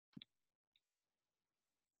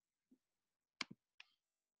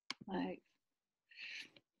Right.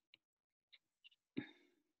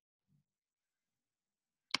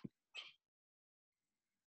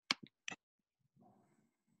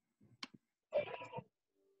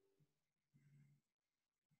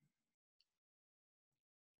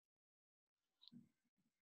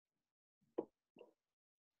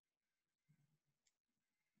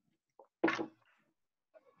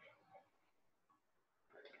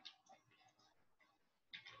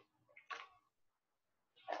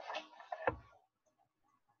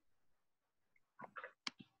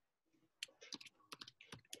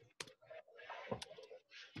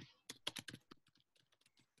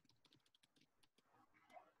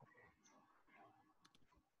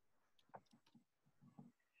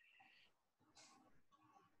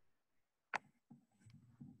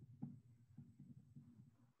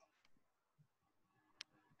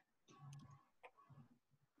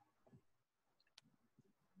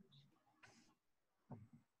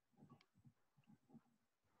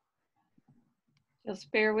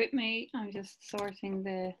 Just bear with me. I'm just sorting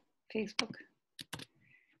the Facebook.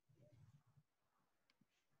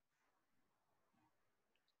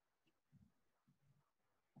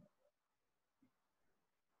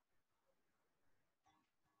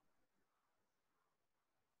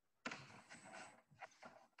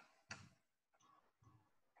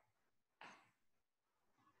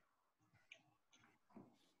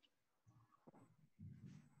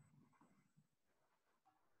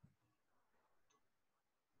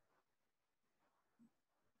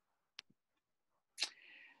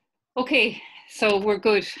 Okay, so we're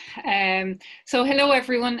good. So hello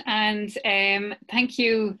everyone, and thank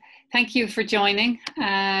you for joining.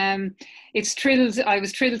 I was thrilled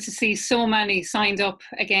to see so many signed up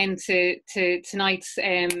again to tonight's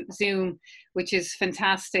Zoom, which is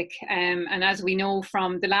fantastic. And as we know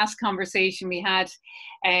from the last conversation we had,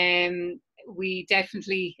 we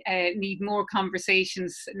definitely need more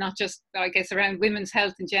conversations, not just, I guess, around women's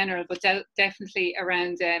health in general, but definitely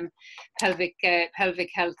around pelvic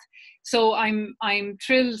health. So I'm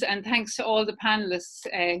thrilled, and thanks to all the panelists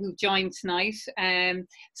who joined tonight.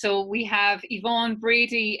 So we have Yvonne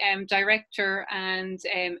Brady, Director and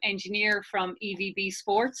Engineer from EVB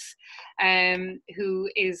Sports, who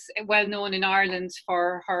is well known in Ireland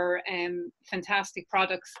for her fantastic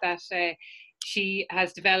products that she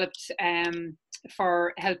has developed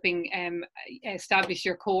for helping establish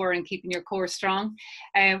your core and keeping your core strong.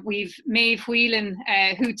 We've Maeve Whelan,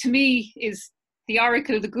 who to me is the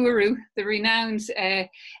oracle, the guru, the renowned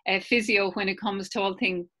physio when it comes to all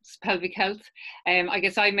things pelvic health. I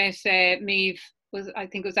guess I met Maeve, I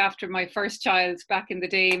think it was after my first child back in the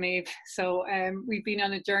day, Maeve. So we've been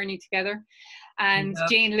on a journey together. And yeah.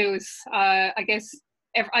 Jane Lewis, I guess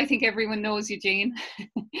I think everyone knows you, Jane.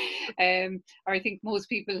 Or I think most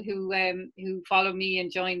people who follow me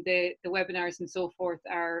and join the webinars and so forth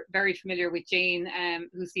are very familiar with Jane,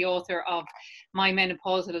 who's the author of My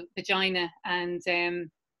Menopausal Vagina, and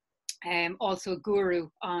also a guru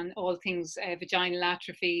on all things vaginal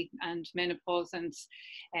atrophy and menopause and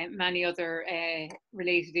many other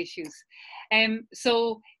related issues.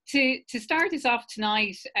 So to start us off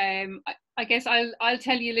tonight, I guess I'll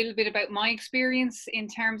tell you a little bit about my experience in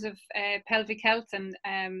terms of pelvic health and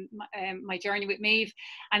my journey with Maeve,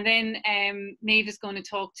 and then Maeve is going to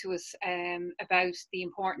talk to us about the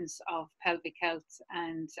importance of pelvic health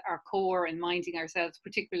and our core and minding ourselves,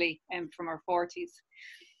 particularly from our 40s.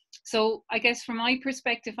 So I guess from my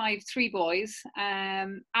perspective, I have 3 boys.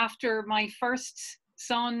 After my first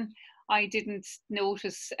son, I didn't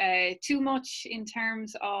notice too much in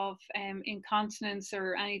terms of incontinence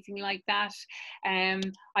or anything like that.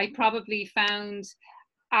 I probably found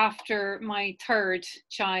after my 3rd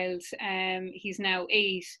child, he's now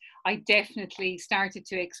 8, I definitely started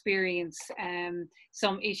to experience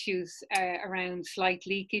some issues around slight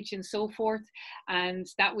leakage and so forth. And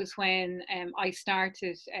that was when I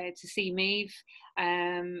started to see Maeve.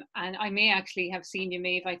 And I may actually have seen you,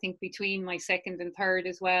 Maeve, I think between my 2nd and 3rd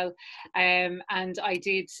as well. And I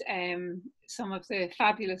did some of the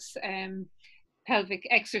fabulous pelvic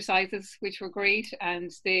exercises, which were great. And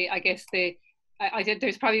I did,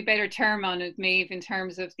 there's probably a better term on it, Maeve, in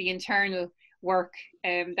terms of the internal work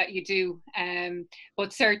that you do.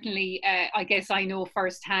 But certainly, I guess I know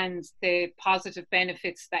firsthand the positive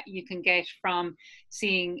benefits that you can get from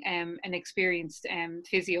seeing an experienced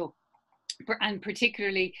physio. And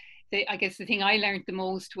particularly, I guess the thing I learned the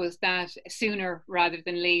most was that sooner rather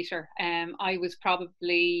than later. I was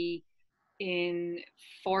probably in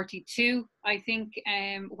 42, I think,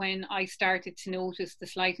 when I started to notice the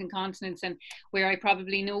slight incontinence, and where I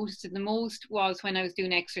probably noticed it the most was when I was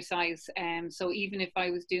doing exercise. So even if I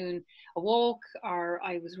was doing a walk or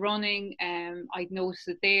I was running, I'd notice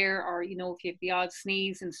it there, or, you know, if you have the odd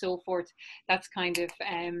sneeze and so forth, that's kind of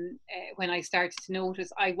when I started to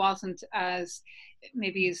notice I wasn't as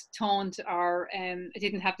maybe as taunt, or I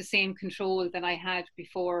didn't have the same control that I had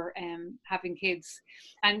before having kids.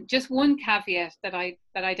 And just one caveat that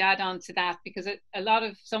I'd add on to that, because a lot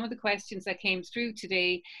of some of the questions that came through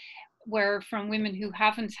today were from women who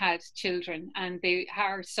haven't had children and they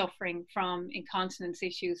are suffering from incontinence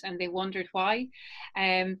issues, and they wondered why.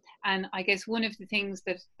 And I guess one of the things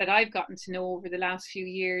that I've gotten to know over the last few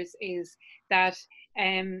years is that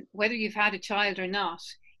whether you've had a child or not,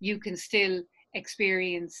 you can still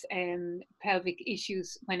experience pelvic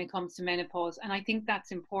issues when it comes to menopause. And I think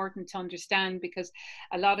that's important to understand, because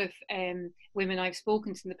a lot of women I've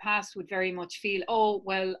spoken to in the past would very much feel, oh,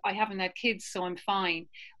 well, I haven't had kids, so I'm fine.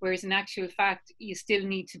 Whereas in actual fact, you still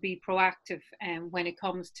need to be proactive when it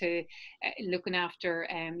comes to looking after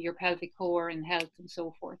your pelvic core and health and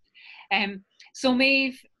so forth. So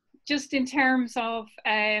Maeve, just in terms of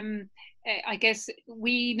I guess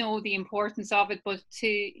we know the importance of it, but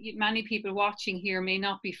to many people watching here may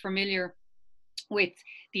not be familiar with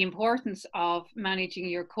the importance of managing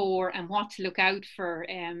your core and what to look out for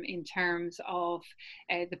in terms of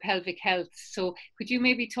the pelvic health. So could you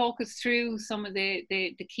maybe talk us through some of the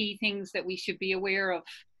key things that we should be aware of?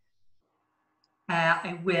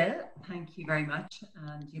 I will. Thank you very much.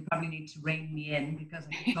 And you probably need to rein me in, because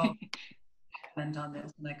I could talk on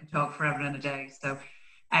this and I could talk forever and a day. So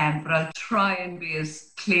but I'll try and be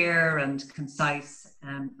as clear and concise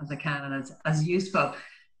as I can, and as useful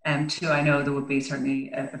too. I know there would be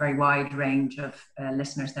certainly a very wide range of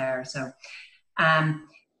listeners there. So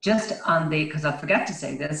just on the, because I'll forget to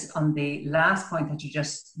say this, on the last point that you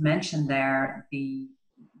just mentioned there, the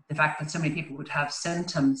fact that so many people would have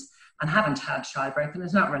symptoms and haven't had childbirth, and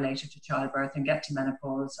is not related to childbirth, and get to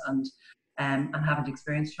menopause and haven't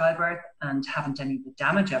experienced childbirth and haven't any of the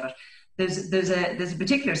damage of it. There's a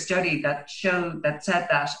particular study that said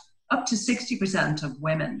that up to 60% of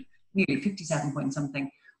women, nearly 57 point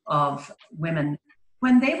something of women,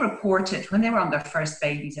 when they were on their first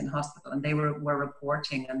babies in hospital, and they were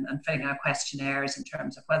reporting and filling out questionnaires in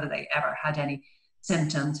terms of whether they ever had any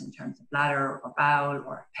symptoms in terms of bladder or bowel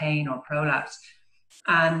or pain or prolapse,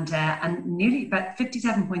 and nearly about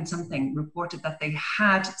 57 point something reported that they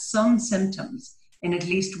had some symptoms in at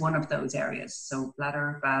least one of those areas. So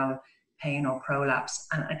bladder, bowel, pain or prolapse,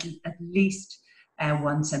 and at least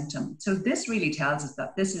one symptom. So this really tells us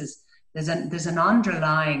that there's an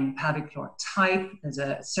underlying pelvic floor type. There's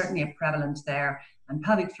certainly a prevalence there, and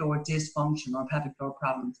pelvic floor dysfunction or pelvic floor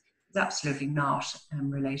problems is absolutely not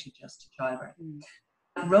related just to childbirth.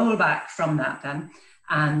 Roll back from that then,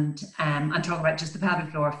 and talk about just the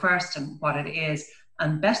pelvic floor first and what it is.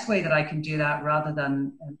 And best way that I can do that, rather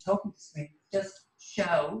than talking to screen, just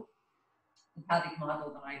show the pelvic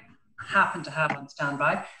model that I happen to have on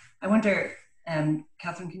standby. I wonder,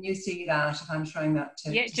 Catherine, can you see that if I'm showing that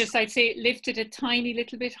too? Yeah, just I'd say lift it a tiny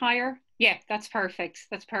little bit higher. Yeah, that's perfect.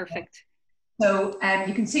 That's perfect. So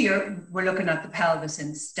you can see we're looking at the pelvis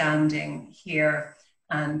in standing here,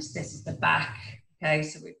 and this is the back. Okay,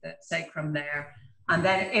 so we've the sacrum there. And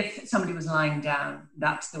then if somebody was lying down,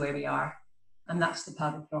 that's the way we are. And that's the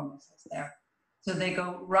pelvic floor muscles there. So they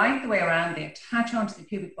go right the way around, they attach onto the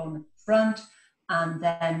pubic bone at the front, and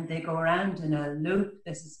then they go around in a loop.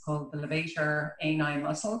 This is called the levator ani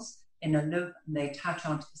muscles, in a loop, and they attach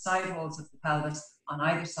onto the side walls of the pelvis on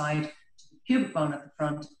either side to the pubic bone at the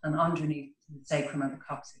front and underneath to the sacrum and the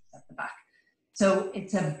coccyx at the back. So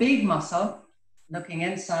it's a big muscle. Looking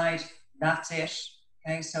inside, that's it.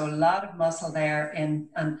 Okay, so a lot of muscle there and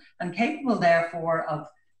capable therefore of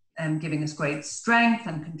giving us great strength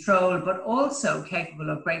and control, but also capable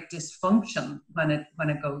of great dysfunction when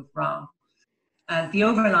it goes wrong. The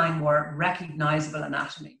overlying more recognizable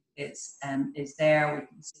anatomy is there. We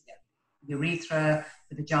can see the urethra,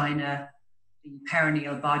 the vagina, the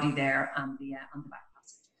perineal body there, and the on the back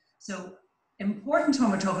passage. So important when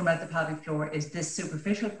we're talking about the pelvic floor is this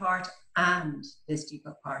superficial part and this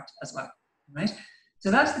deeper part as well, right? So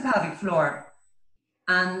that's the pelvic floor.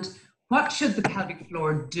 And what should the pelvic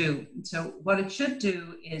floor do? So what it should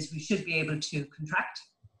do is we should be able to contract.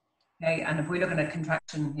 Okay, and if we look at a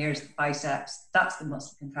contraction, here's the biceps, that's the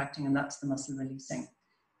muscle contracting and that's the muscle releasing.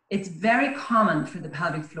 It's very common for the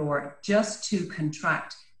pelvic floor just to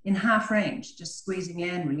contract in half range, just squeezing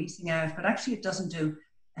in, releasing out, but actually it doesn't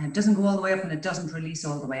go all the way up and it doesn't release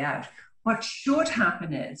all the way out. What should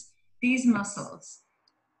happen is these muscles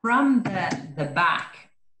from the back,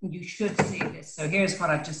 you should see this. So here's what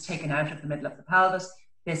I've just taken out of the middle of the pelvis.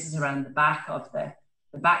 This is around the back of the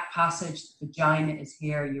back passage. The vagina is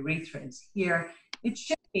here, urethra is here. It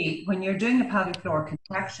should be, when you're doing a pelvic floor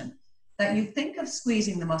contraction, that you think of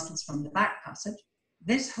squeezing the muscles from the back passage.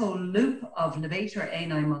 This whole loop of levator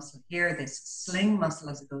ani muscle here, this sling muscle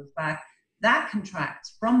as it goes back, that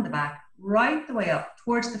contracts from the back right the way up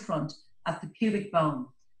towards the front at the pubic bone.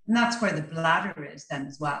 And that's where the bladder is then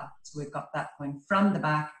as well. So we've got that going from the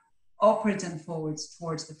back, upwards and forwards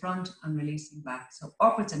towards the front and releasing back. So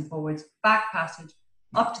upwards and forwards, back passage,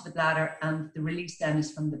 up to the bladder, and the release then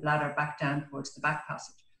is from the bladder back down towards the back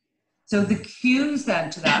passage. So the cues then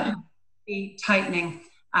to that be tightening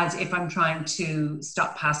as if I'm trying to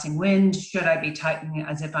stop passing wind. Should I be tightening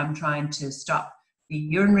as if I'm trying to stop the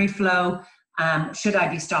urinary flow? Should I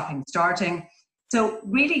be stopping starting? So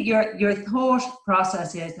really your thought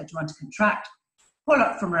process is that you want to contract, pull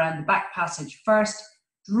up from around the back passage first,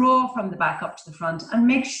 draw from the back up to the front, and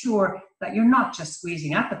make sure that you're not just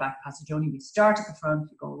squeezing at the back passage only. You start at the front,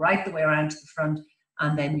 you go right the way around to the front,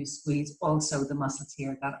 and then you squeeze also the muscles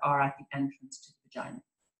here that are at the entrance to the vagina.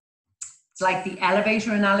 It's like the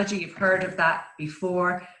elevator analogy. You've heard of that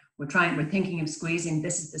before. We're thinking of squeezing.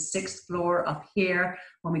 This is the 6th floor up here.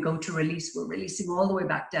 When we go to release, we're releasing all the way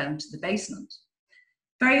back down to the basement.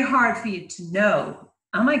 Very hard for you to know,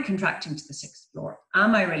 am I contracting to the 6th floor?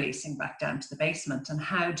 Am I releasing back down to the basement? And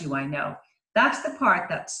how do I know? That's the part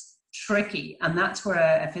that's tricky. And that's where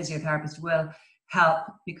a physiotherapist will help,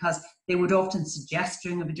 because they would often suggest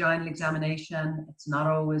doing a vaginal examination. It's not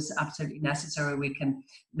always absolutely necessary. We can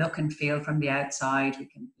look and feel from the outside. We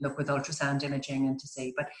can look with ultrasound imaging and to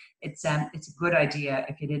see. But it's a good idea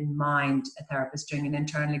if you didn't mind a therapist doing an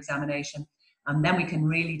internal examination. And then we can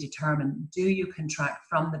really determine, do you contract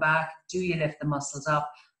from the back? Do you lift the muscles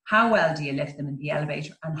up? How well do you lift them in the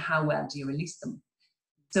elevator? And how well do you release them?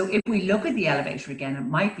 So if we look at the elevator again, it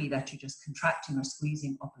might be that you're just contracting or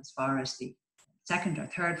squeezing up as far as the 2nd or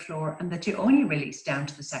 3rd floor, and that you only release down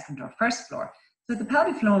to the 2nd or 1st floor. So the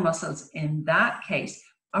pelvic floor muscles in that case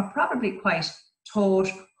are probably quite taut,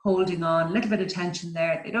 holding on, a little bit of tension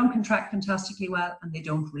there. They don't contract fantastically well, and they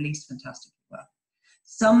don't release fantastically well.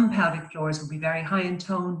 Some pelvic floors will be very high in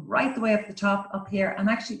tone, right the way up the top, up here, and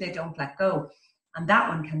actually they don't let go. And that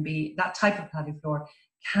one can be, that type of pelvic floor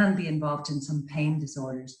can be involved in some pain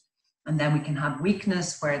disorders. And then we can have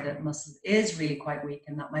weakness where the muscle is really quite weak,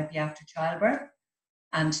 and that might be after childbirth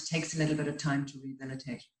and takes a little bit of time to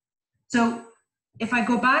rehabilitate. So if I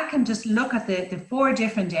go back and just look at the 4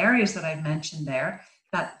 different areas that I've mentioned there,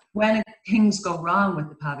 that when things go wrong with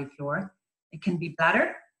the pelvic floor, it can be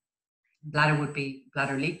bladder. Bladder would be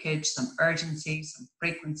bladder leakage, some urgency, some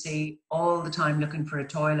frequency, all the time looking for a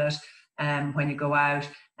toilet when you go out,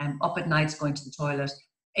 up at nights going to the toilet.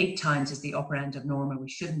 8 times is the upper end of normal. We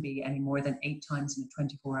shouldn't be any more than 8 times in a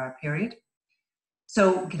 24-hour period.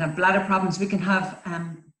 So we can have bladder problems. We can have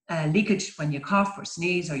leakage when you cough or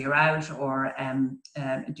sneeze, or you're out, or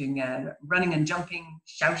doing running and jumping,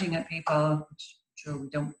 shouting at people, which I'm sure we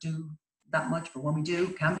don't do that much, but when we do,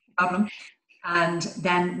 can be a problem. And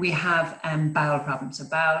then we have bowel problems. So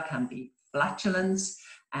bowel can be flatulence,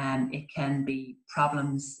 it can be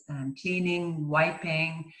problems cleaning,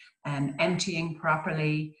 wiping, emptying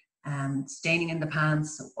properly, staining in the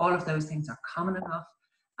pants. So all of those things are common enough.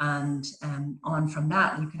 And on from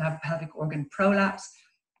that, we can have pelvic organ prolapse.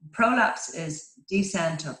 Prolapse is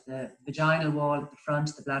descent of the vaginal wall at the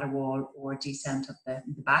front, the bladder wall, or descent of the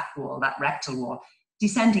back wall, that rectal wall,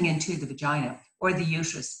 descending into the vagina, or the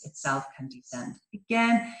uterus itself can descend.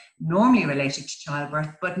 Again, normally related to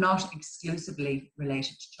childbirth, but not exclusively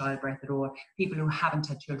related to childbirth at all. People who haven't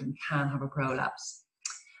had children can have a prolapse.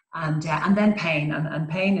 And then pain, and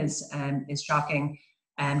pain is shocking.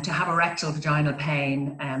 To have a rectal vaginal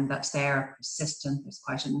pain that's there, persistent, there's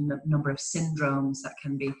quite a number of syndromes that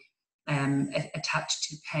can be attached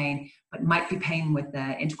to pain, but might be pain with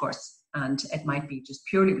intercourse, and it might be just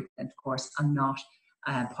purely with intercourse and not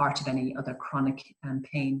part of any other chronic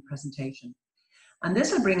pain presentation. And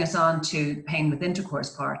this will bring us on to the pain with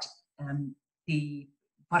intercourse part,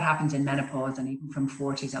 what happens in menopause and even from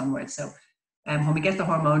 40s onwards. So when we get the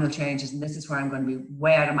hormonal changes, and this is where I'm going to be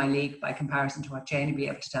way out of my league by comparison to what Jane will be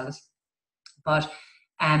able to tell us, but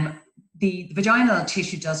the vaginal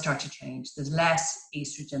tissue does start to change. There's less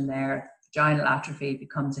estrogen there, vaginal atrophy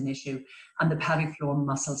becomes an issue, and the pelvic floor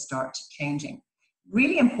muscles start changing.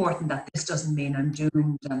 Really important that this doesn't mean I'm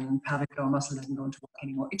doomed and pelvic floor muscle isn't going to work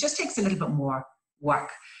anymore. It just takes a little bit more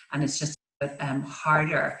work, and it's just a bit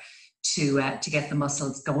harder to get the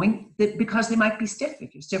muscles going, because they might be stiff.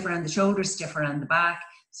 If you're stiff around the shoulders, stiff around the back,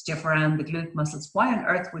 stiff around the glute muscles. Why on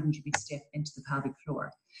earth wouldn't you be stiff into the pelvic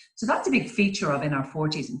floor? So that's a big feature of in our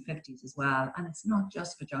 40s and 50s as well. And it's not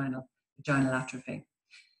just vaginal atrophy.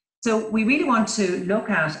 So we really want to look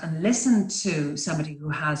at and listen to somebody who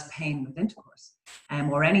has pain with intercourse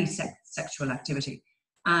or any sexual activity.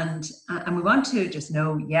 And we want to just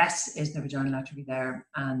know, yes, is there vaginal atrophy there?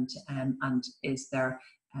 And is there,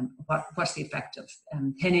 what's the effect of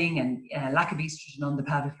thinning and lack of estrogen on the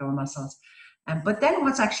pelvic floor muscles? But then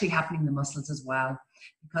what's actually happening in the muscles as well?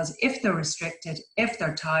 Because if they're restricted, if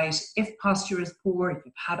they're tight, if posture is poor, if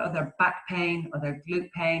you've had other back pain, other glute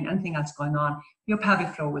pain, anything else going on, your pelvic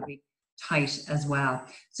floor will be tight as well.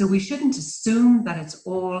 So we shouldn't assume that it's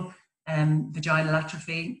all vaginal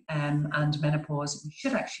atrophy and menopause. We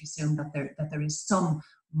should actually assume that there is some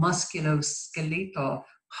musculoskeletal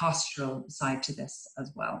postural side to this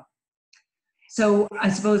as well. So I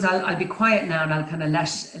suppose I'll be quiet now and I'll kind of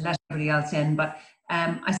let everybody else in. But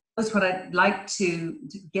I suppose what I'd like to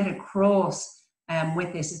get across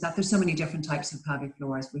with this is that there's so many different types of pelvic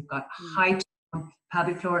floors. We've got high tone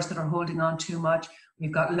pelvic floors that are holding on too much.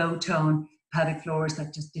 We've got low tone pelvic floors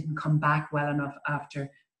that just didn't come back well enough after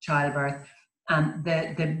childbirth. And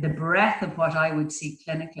the breadth of what I would see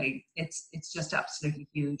clinically, it's just absolutely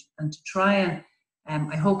huge. And to try and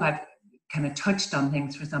I hope I've kind of touched on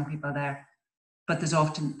things for some people there, but there's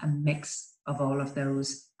often a mix of all of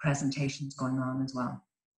those presentations going on as well.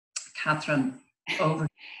 Catherine, over.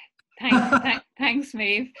 Thanks,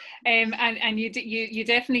 Maeve. And you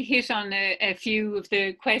definitely hit on a few of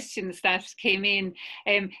the questions that came in.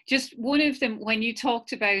 Just one of them, when you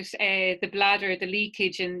talked about the bladder, the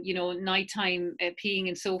leakage, and nighttime peeing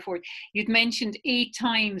and so forth, you'd mentioned 8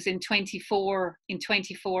 times in 24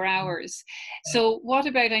 hours. So what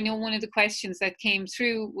about? I know one of the questions that came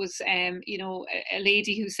through was, a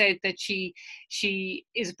lady who said that she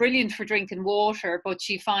is brilliant for drinking water, but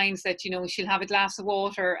she finds that she'll have a glass of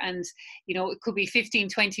water and it could be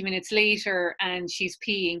 15-20 minutes later and she's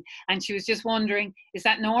peeing, and she was just wondering, is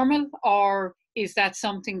that normal, or is that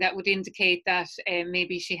something that would indicate that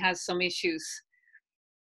maybe she has some issues?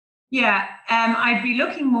 Yeah, I'd be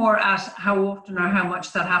looking more at how often or how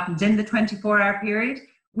much that happens in the 24-hour period.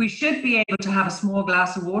 We should be able to have a small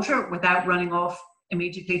glass of water without running off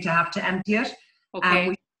immediately to have to empty it.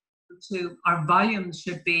 Okay. Our volumes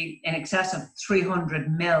should be in excess of 300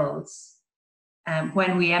 mils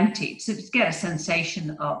when we empty, so to get a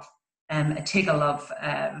sensation of a tickle of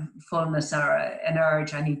fullness or an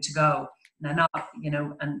urge, I need to go. Now, not,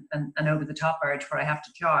 an over the top urge where I have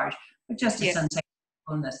to charge, but just a sensation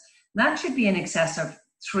of fullness. And that should be in excess of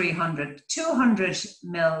 300. 200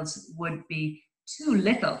 mils would be too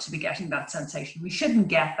little to be getting that sensation. We shouldn't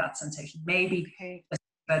get that sensation. Maybe,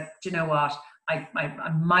 but you know what? I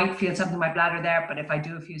might feel something in my bladder there, but if I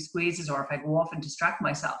do a few squeezes or if I go off and distract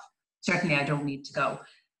myself, certainly I don't need to go.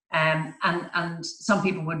 And some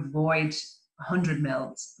people would avoid 100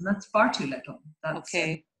 mils, and that's far too little. That's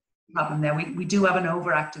a problem there. We do have an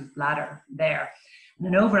overactive bladder there. And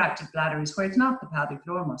an overactive bladder is where it's not the pelvic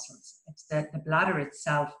floor muscles. It's the bladder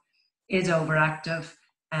itself is overactive.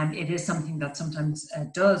 And it is something that sometimes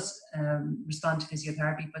does respond to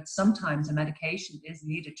physiotherapy, but sometimes a medication is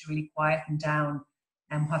needed to really quieten down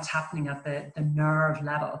what's happening at the nerve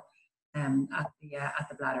level. At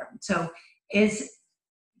the bladder. So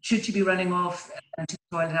should she be running off to the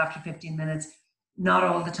toilet after 15 minutes? Not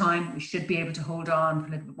all the time. We should be able to hold on for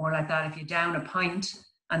a little bit more like that. If you're down a pint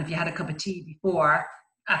and if you had a cup of tea before,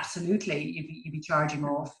 absolutely you'd be charging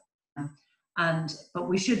off. But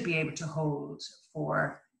we should be able to hold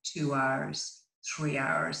for 2 hours, 3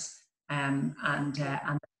 hours, and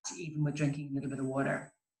that's even with drinking a little bit of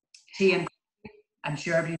water. Tea and coffee, I'm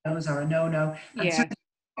sure everybody knows, are a no-no. And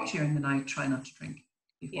during the night, try not to drink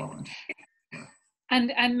before one.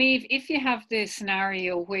 And Maeve, if you have the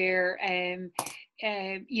scenario where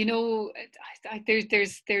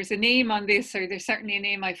there's a name on this, or there's certainly a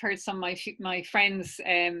name I've heard some of my friends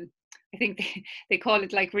I think they call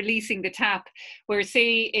it like releasing the tap, where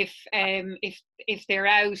say if they're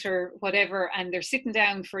out or whatever and they're sitting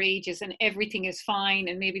down for ages and everything is fine,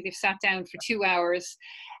 and maybe they've sat down for 2 hours,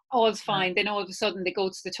 all's fine, then all of a sudden they go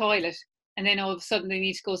to the toilet. And then all of a sudden they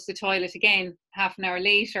need to go to the toilet again half an hour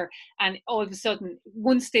later. And all of a sudden,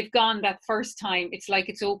 once they've gone that first time, it's like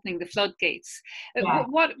it's opening the floodgates. Yeah.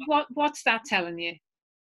 What's that telling you?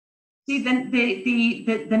 See, then the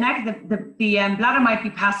bladder might be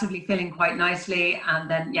passively filling quite nicely, and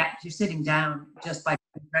then you're sitting down just by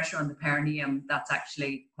putting pressure on the perineum. That's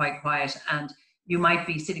actually quite quiet, and you might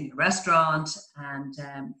be sitting in a restaurant and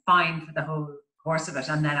fine for the whole course of it,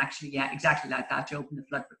 and then actually, exactly like that, you open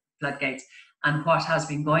the floodgates, and what has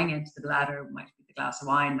been going into the bladder might be the glass of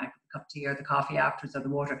wine, might be the cup of tea or the coffee afterwards or the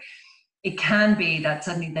water. It can be that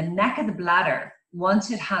suddenly the neck of the bladder,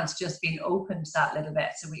 once it has just been opened that little bit,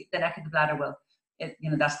 so the neck of the bladder will,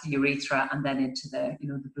 that's the urethra, and then into the,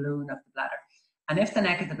 the balloon of the bladder. And if the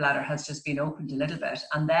neck of the bladder has just been opened a little bit,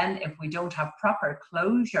 and then if we don't have proper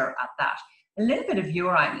closure at that, a little bit of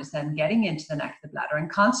urine is then getting into the neck of the bladder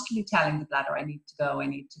and constantly telling the bladder, I need to go, I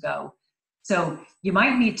need to go. So you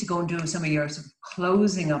might need to go and do some of your sort of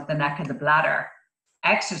closing of the neck of the bladder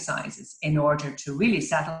exercises in order to really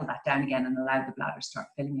settle that down again and allow the bladder to start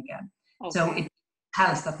filling again. Okay. So it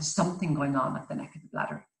tells that there's something going on at the neck of the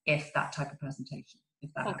bladder if that type of presentation, if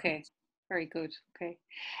that happens. Very good. Okay.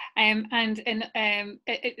 And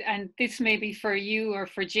this may be for you or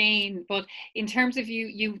for Jane, but in terms of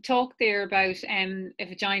you talked there about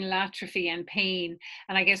vaginal atrophy and pain,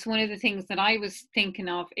 and I guess one of the things that I was thinking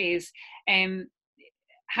of is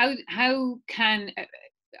how can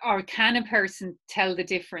a person tell the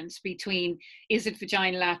difference between, is it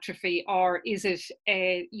vaginal atrophy or is it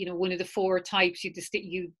one of the 4 types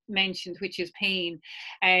you mentioned, which is pain?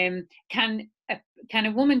 Can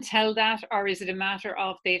a woman tell that, or is it a matter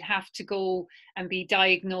of they'd have to go and be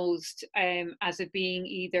diagnosed as it being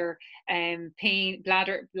either pain,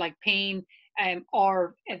 bladder like pain,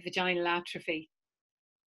 or a vaginal atrophy?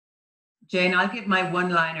 Jane, I'll give my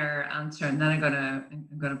one-liner answer, and then I'm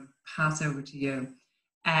gonna pass over to you.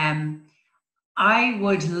 I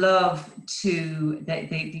would love to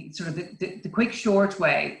the quick short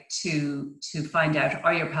way to find out,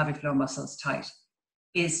 are your pelvic floor muscles tight,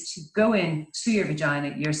 is to go into your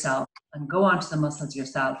vagina yourself and go onto the muscles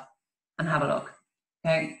yourself and have a look.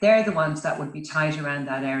 Okay, they're the ones that would be tight around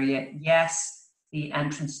that area. Yes, the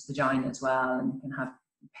entrance to the vagina as well, and you can have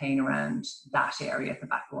pain around that area, the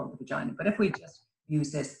back wall of the vagina. But if we just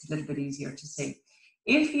use this, it's a little bit easier to see.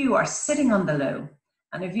 If you are sitting on the low,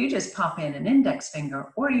 and if you just pop in an index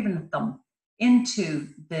finger or even a thumb into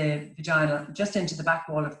the vagina, just into the back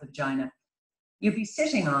wall of the vagina, you'll be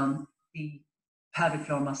sitting on the pelvic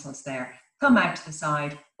floor muscles there. Thumb out to the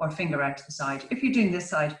side or finger out to the side. If you're doing this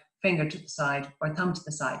side, finger to the side or thumb to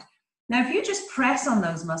the side. Now, if you just press on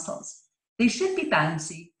those muscles, they should be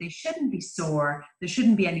bouncy, they shouldn't be sore, there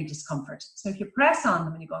shouldn't be any discomfort. So if you press on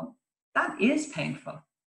them and you go, that is painful,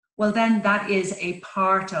 well then that is a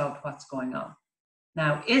part of what's going on.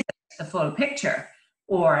 Now, is it the full picture,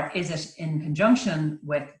 or is it in conjunction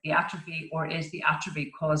with the atrophy, or is the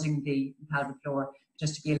atrophy causing the pelvic floor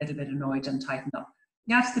just to be a little bit annoyed and tighten up?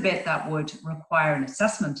 That's the bit that would require an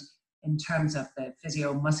assessment in terms of the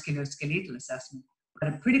physio-musculoskeletal assessment.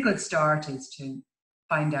 But a pretty good start is to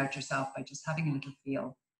find out yourself by just having a little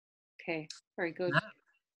feel. Okay, very good. Now,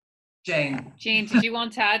 Jane. Jane, did you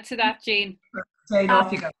want to add to that, Jane? Jane,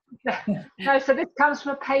 off you go. No, so this comes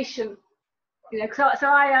from a patient. So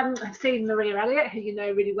I have seen Maria Elliott, who you know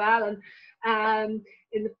really well, and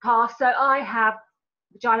in the past. So I have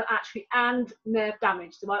vaginal atrophy and nerve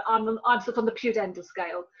damage. So I'm sort of on the pudendal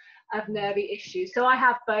scale of nervy issues. So I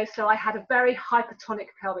have both. So I had a very hypertonic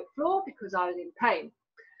pelvic floor because I was in pain.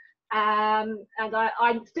 And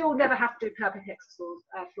I still never have to do pelvic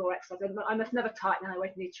floor exercise. I must never tighten, I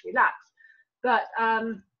always need to relax. But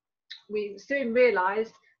we soon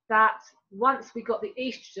realised that once we got the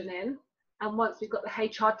estrogen in, and once we got the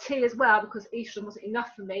HRT as well, because estrogen wasn't enough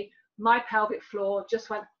for me, my pelvic floor just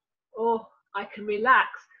went, oh, I can relax.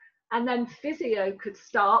 And then physio could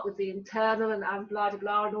start with the internal and blah, blah,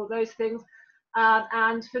 blah, and all those things.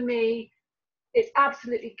 And for me, it's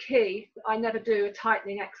absolutely key that I never do a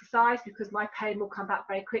tightening exercise because my pain will come back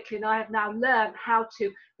very quickly. And I have now learned how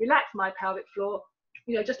to relax my pelvic floor,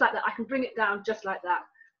 just like that. I can bring it down just like that.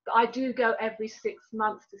 But I do go every 6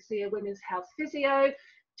 months to see a women's health physio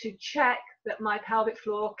to check that my pelvic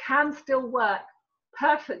floor can still work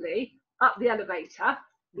perfectly up the elevator,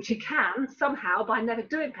 which it can somehow by never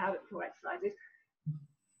doing pelvic floor exercises.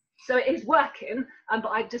 So it is working, but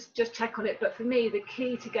I just check on it. But for me, the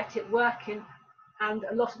key to get it working and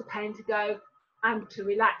a lot of the pain to go and to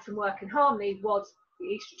relax and work in harmony was the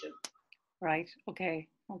estrogen. Right. Okay.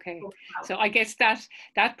 So I guess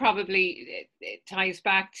that probably ties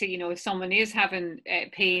back to, if someone is having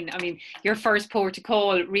pain, I mean, your first port of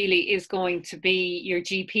call really is going to be your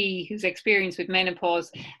GP who's experienced with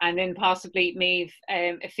menopause, and then possibly Maeve,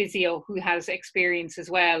 a physio who has experience as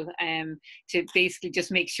well, to basically just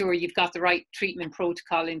make sure you've got the right treatment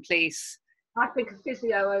protocol in place. I think a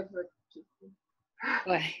physio over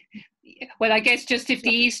Well, well, I guess just if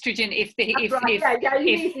the estrogen, if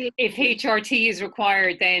HRT is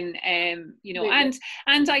required, then you know, and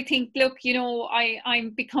I think, look, you know,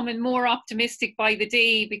 I'm becoming more optimistic by the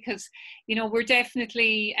day, because, you know, we're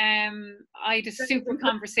definitely I had a super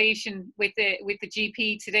conversation with the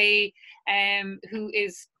GP today, who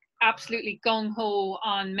is absolutely gung-ho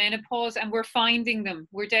on menopause, and we're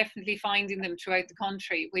definitely finding them throughout the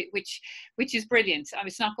country, which is brilliant. I mean,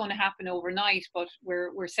 it's not going to happen overnight, but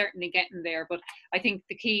we're certainly getting there. But I think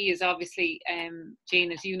the key is obviously,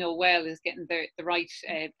 Jane, as you know well, is getting the right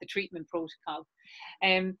the treatment protocol.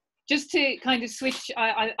 Just to kind of switch,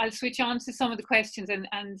 I'll switch on to some of the questions, and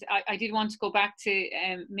I did want to go back to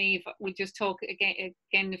Maeve. We'll just talk again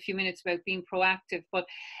in a few minutes about being proactive. But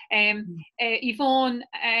Yvonne,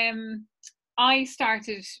 I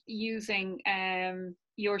started using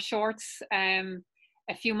your shorts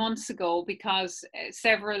a few months ago, because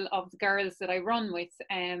several of the girls that I run with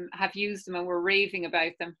have used them and were raving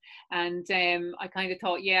about them, and I kind of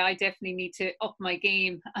thought, yeah, I definitely need to up my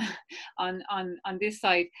game on this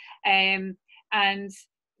side. And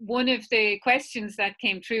one of the questions that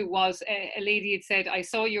came through was a lady had said, I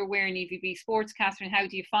saw you're wearing EVB Sports, Catherine, how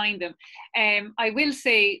do you find them? I will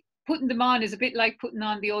say, putting them on is a bit like putting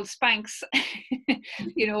on the old Spanx.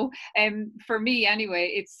 You know, for me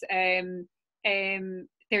anyway, it's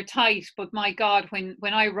they're tight, but my God,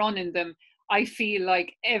 when I run in them, I feel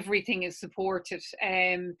like everything is supported.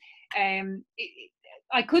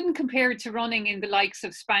 I couldn't compare it to running in the likes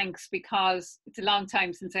of Spanx, because it's a long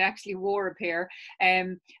time since I actually wore a pair.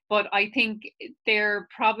 But I think they're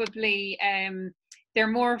probably they're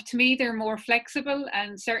more flexible,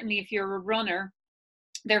 and certainly if you're a runner,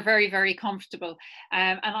 they're very, very comfortable.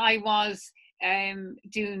 And I was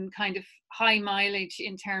doing kind of high mileage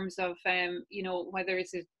in terms of, you know, whether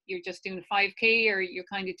you're just doing a 5K or you're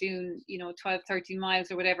kind of doing, you know, 12, 13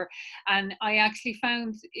 miles or whatever. And I actually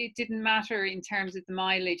found it didn't matter in terms of the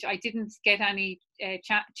mileage. I didn't get any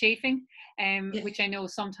chafing, which I know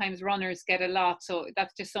sometimes runners get a lot. So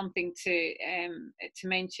that's just something to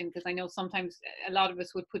mention, because I know sometimes a lot of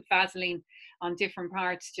us would put Vaseline on different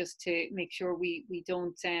parts just to make sure we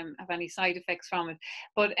don't have any side effects from it.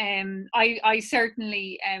 But I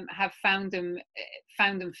certainly have found them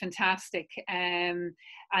fantastic, and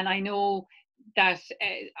I know that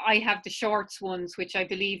I have the shorts ones, which I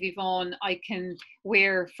believe, Yvonne, I can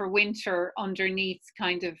wear for winter underneath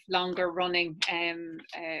kind of longer running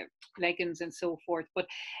leggings and so forth. But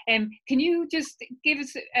can you just give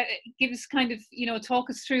us kind of, you know, talk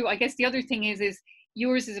us through, I guess the other thing is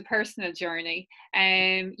yours is a personal journey.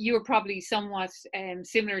 You're probably somewhat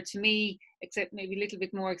similar to me, except maybe a little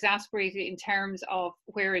bit more exasperated in terms of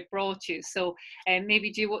where it brought you. So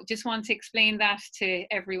maybe do you just want to explain that to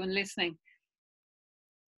everyone listening?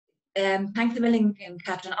 Thanks a million,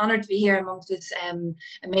 Catherine. Honoured to be here amongst this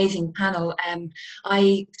amazing panel.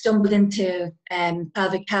 I stumbled into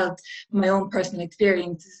pelvic health from my own personal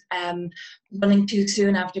experiences, running too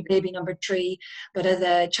soon after baby number 3, but as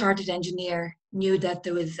a chartered engineer, knew that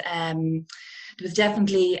there was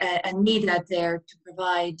definitely a need out there to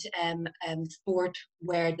provide sport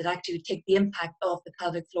where that actually would take the impact off the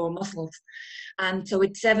pelvic floor muscles. And so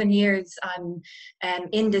it's 7 years I'm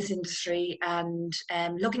in this industry, and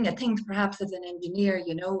looking at things perhaps as an engineer,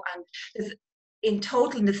 you know, and in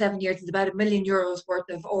total in the 7 years, there's about €1 million worth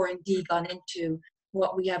of R&D gone into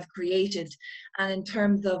what we have created. And in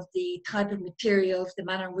terms of the type of materials, the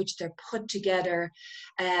manner in which they're put together,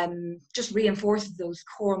 just reinforces those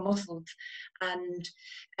core muscles. And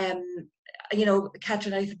you know,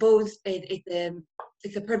 Catherine, I suppose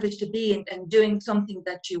it's a privilege to be and doing something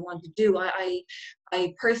that you want to do. I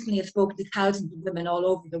personally have spoken to thousands of women all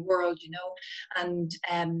over the world, you know, and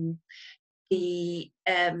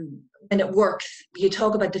when it works, you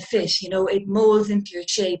talk about the fit, you know, it molds into your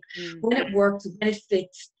shape. When it works, when it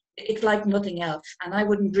fits, it's like nothing else. And I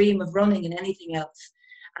wouldn't dream of running in anything else.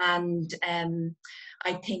 And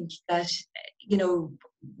I think that, you know,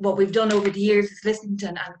 what we've done over the years is listened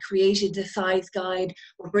and created a size guide.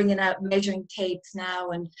 We're bringing out measuring tapes now.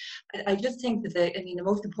 And I just think that the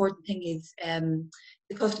most important thing is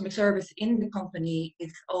the customer service in the company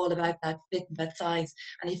is all about that fit and that size.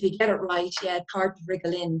 And if you get it right, yeah, it's hard to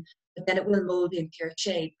wriggle in, but then it will mold into your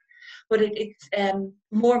shape. But it's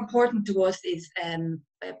more important to us is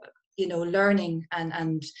you know, learning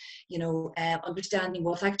and you know, understanding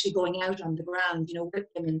what's actually going out on the ground, you know, with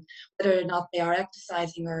women, whether or not they are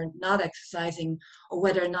exercising or not exercising, or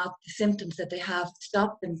whether or not the symptoms that they have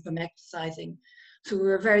stop them from exercising. So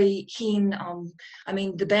we're very keen on, I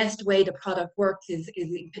mean, the best way the product works is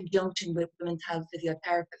in conjunction with women's health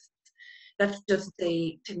physiotherapists that's just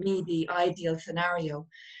to me the ideal scenario,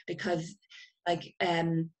 because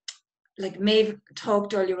like Maeve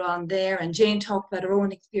talked earlier on there, and Jane talked about her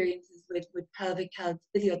own experiences with pelvic health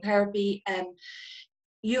physiotherapy.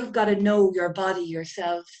 You've got to know your body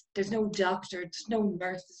yourself. There's no doctor, there's no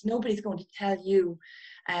nurse, nobody's going to tell you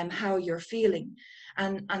how you're feeling.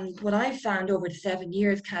 And what I've found over the 7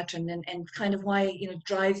 years, Catherine, and kind of why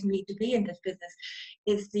drives me to be in this business,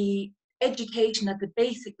 is the education at the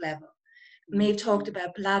basic level. Maeve talked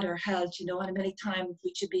about bladder health, and many times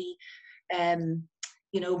we should be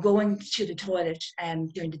going to the toilet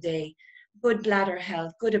during the day. Good bladder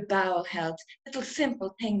health, good bowel health, little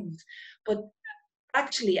simple things. But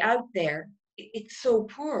actually out there, it's so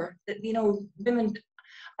poor that, women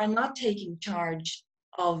are not taking charge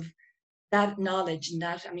of that knowledge and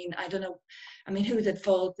that. I mean, I don't know, who's at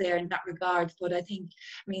fault there in that regard, but I think,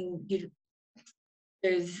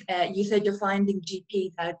 there's, you said you're finding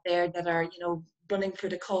GPs out there that are, running for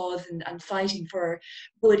the cause and fighting for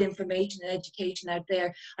good information and education out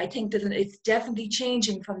there. I think that it's definitely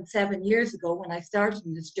changing from 7 years ago when I started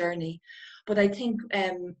in this journey. But I think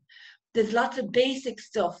there's lots of basic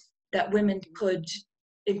stuff that women could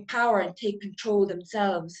empower and take control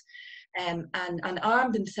themselves, and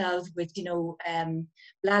arm themselves with,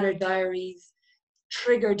 bladder diaries,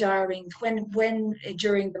 trigger diaries, when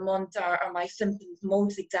during the month are my symptoms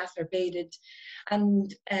most exacerbated,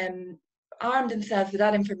 and arm themselves with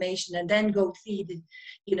that information, and then go see the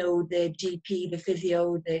GP, the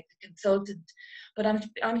physio, the consultant. But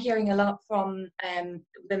I'm hearing a lot from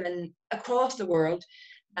women across the world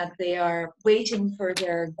that they are waiting for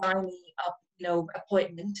their gynae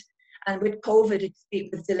appointment. And with COVID,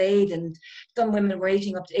 it was delayed, and some women were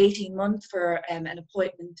waiting up to 18 months for an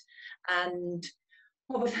appointment. And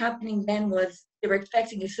what was happening then was they were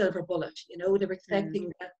expecting a silver bullet, they were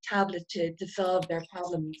expecting that tablet to solve their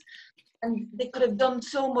problems. And they could have done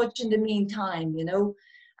so much in the meantime, and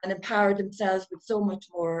empowered themselves with so much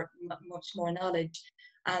more knowledge.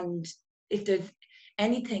 And if there's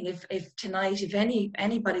anything, if tonight, if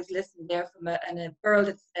anybody's listening there from a girl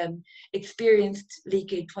that's experienced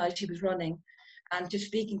leakage while she was running, and just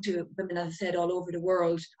speaking to women, as I said, all over the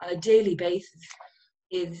world on a daily basis,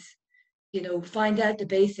 is find out the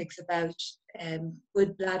basics about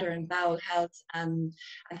good bladder and bowel health, and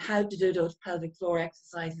how to do those pelvic floor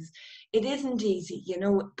exercises. It isn't easy,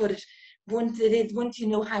 but once you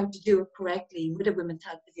know how to do it correctly with a women's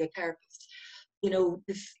health physiotherapist,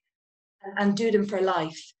 and do them for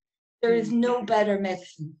life, there is no better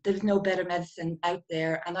medicine. There's no better medicine out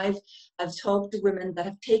there. And I've talked to women that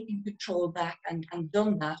have taken control back and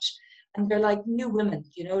done that, and they're like new women.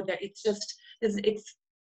 That it's just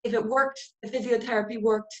if it works, the physiotherapy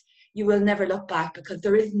works, you will never look back, because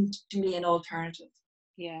there isn't, to me, an alternative.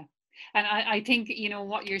 Yeah. And I think,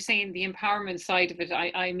 what you're saying, the empowerment side of it,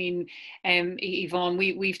 Yvonne,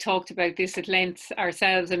 we've talked about this at length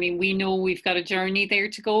ourselves. We know we've got a journey there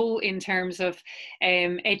to go in terms of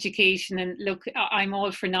education. And look, I'm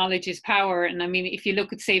all for knowledge is power. And if you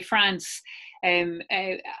look at, say, France,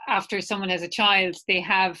 after someone has a child, they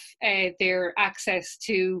have their access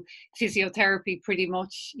to physiotherapy pretty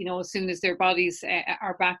much, as soon as their bodies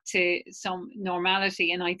are back to some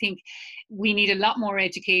normality. And I think we need a lot more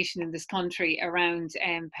education in this country around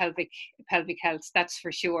pelvic health. That's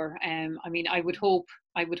for sure. I would hope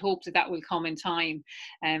that will come in time.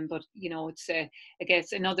 But it's I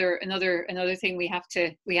guess another thing we have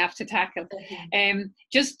to tackle.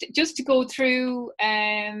 Just to go through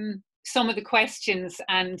some of the questions,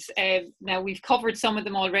 and now we've covered some of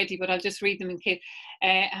them already, but I'll just read them in case.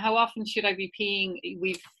 How often should I be peeing?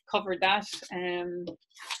 We've covered that.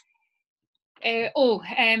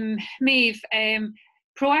 Maeve,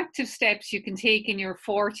 proactive steps you can take in your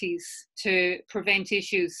 40s to prevent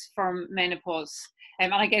issues from menopause.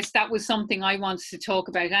 And I guess that was something I wanted to talk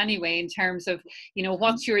about anyway, in terms of,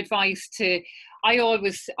 what's your advice to, I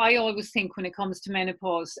always think when it comes to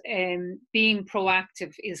menopause, being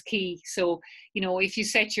proactive is key. So, if you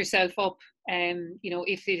set yourself up,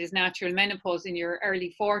 if it is natural menopause in your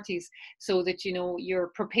early 40s, so that, you're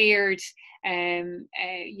prepared,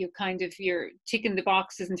 you're ticking the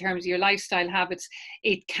boxes in terms of your lifestyle habits,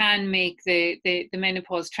 it can make the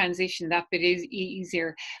menopause transition that bit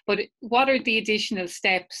easier. But what are the additional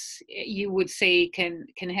steps you would say can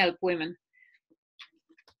help women?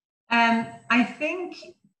 I think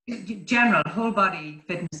general whole body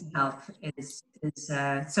fitness and health is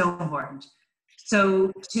so important.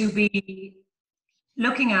 So to be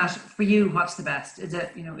looking at, for you, what's the best? Is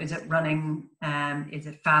it running? Is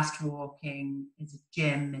it fast walking? Is it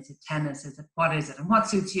gym? Is it tennis? What is it? And what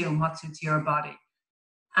suits you and what suits your body?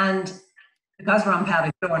 And because we're on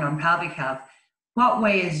pelvic floor and on pelvic health, what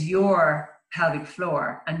way is your pelvic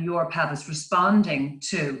floor and your pelvis responding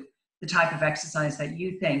to the type of exercise that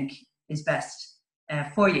you think is best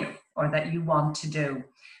for you or that you want to do?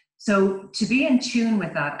 So to be in tune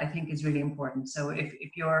with that, I think, is really important. So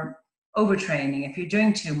if you're overtraining, if you're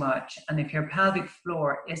doing too much, and if your pelvic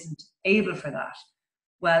floor isn't able for that,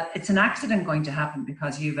 well, it's an accident going to happen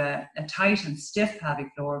because you've a tight and stiff pelvic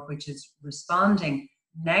floor, which is responding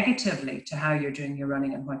negatively to how you're doing your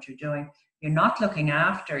running and what you're doing. You're not looking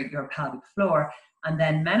after your pelvic floor, and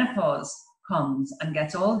then menopause comes and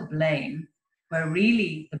gets all the blame, where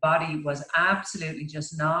really the body was absolutely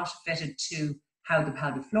just not fitted to how the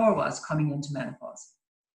pelvic floor was coming into menopause.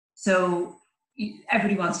 So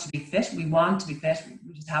everybody wants to be fit. We want to be fit.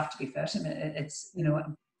 We just have to be fit. And it's, you know,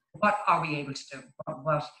 what are we able to do?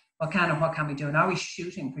 What can we do? And are we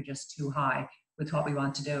shooting for just too high with what we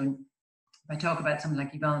want to do? And if I talk about something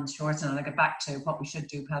like Yvonne's shorts, and I'll get back to what we should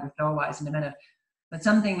do pelvic floor wise in a minute, but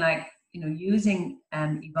something like, you know, using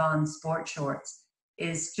Yvonne's sport shorts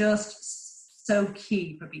is just so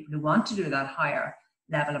key for people who want to do that higher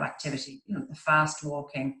level of activity, you know, the fast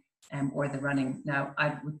walking or the running. Now,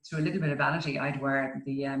 through a little bit of vanity, I'd wear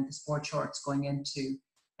the sport shorts going into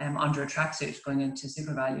under a tracksuit going into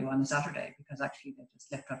Super Value on a Saturday, because actually they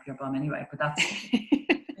just lift up your bum anyway. But that's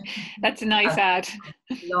that's a nice ad.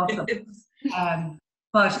 Love them.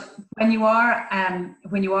 But when you are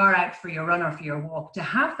out for your run or for your walk, to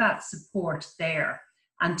have that support there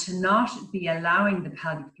and to not be allowing the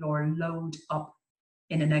pelvic floor load up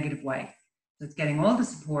in a negative way. So it's getting all the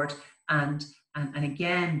support and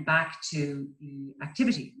again back to the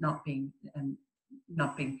activity not being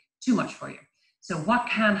too much for you. So what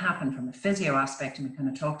can happen from a physio aspect, and we kind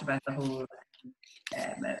of talked about the whole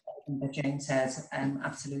that Jane says,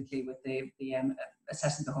 absolutely, with the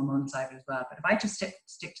assessing the hormonal side of it as well. But if I just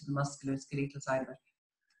stick to the musculoskeletal side of it,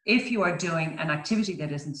 if you are doing an activity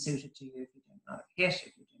that isn't suited to you, if you're doing a lot of HIIT,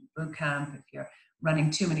 if you're doing boot camp, if you're running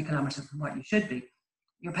too many kilometers from what you should be,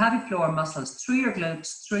 your pelvic floor muscles through your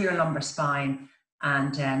glutes, through your lumbar spine,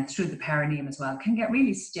 and through the perineum as well, can get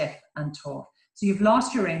really stiff and taut. So you've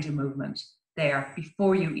lost your range of movement there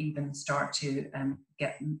before you even start to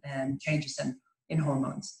get changes in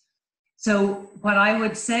hormones. So what I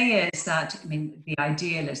would say is that, I mean, the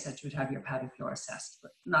ideal is that you would have your pelvic floor assessed,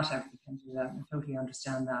 but not everybody can do that. I totally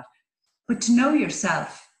understand that. But to know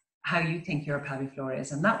yourself, how you think your pelvic floor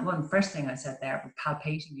is, and that one first thing I said there,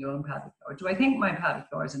 palpating your own pelvic floor. Do I think my pelvic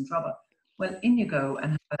floor is in trouble? Well, in you go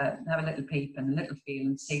and have a little peep and a little feel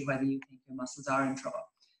and see whether you think your muscles are in trouble.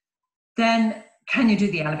 Then, can you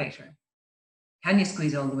do the elevator? Can you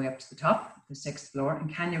squeeze all the way up to the top, the 6th floor,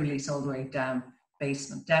 and can you release all the way down to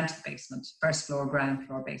the basement, 1st floor, ground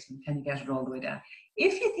floor, basement? Can you get it all the way down?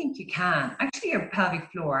 If you think you can, actually your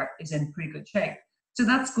pelvic floor is in pretty good shape. So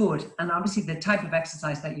that's good. And obviously the type of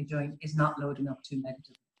exercise that you're doing is not loading up too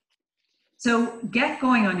negatively. So get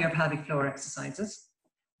going on your pelvic floor exercises.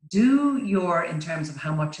 Do in terms of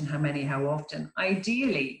how much and how many, how often.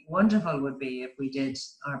 Ideally, wonderful would be if we did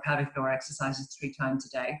our pelvic floor exercises 3 times a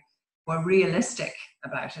day. We're realistic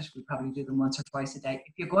about it. We probably do them once or twice a day.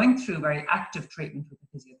 If you're going through very active treatment with a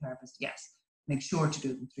physiotherapist, yes, make sure to do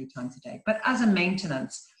them 3 times a day. But as a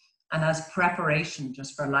maintenance and as preparation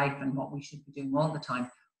just for life and what we should be doing all the time,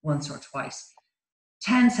 once or twice,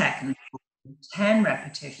 10 seconds, 10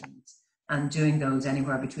 repetitions, and doing those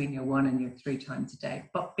anywhere between your 1 and your 3 times a day.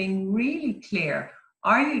 But being really clear,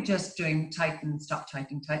 are you just doing tighten, stop,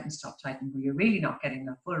 stop, tighten, where you're really not getting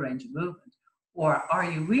that full range of movement? Or are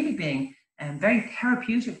you really being very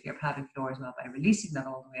therapeutic for your pelvic floor as well by releasing that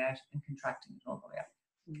all the way out and contracting it all the way up?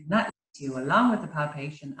 And that leads you, along with the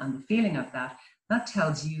palpation and the feeling of that, that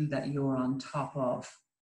tells you that you're on top of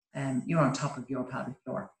your pelvic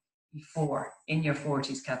floor. Before, in your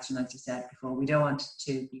 40s, Catherine, as you said before, we don't want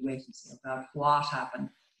to be waiting to see about what happened.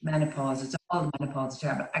 Menopause, it's all the menopause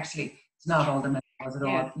term, but actually it's not all the menopause at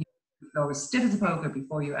all. Your floor was stiff as a poker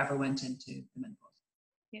before you ever went into the menopause.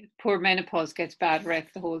 Yeah, poor menopause gets bad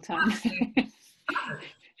rep the whole time.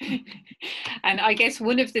 And I guess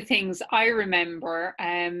one of the things I remember,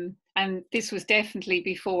 and this was definitely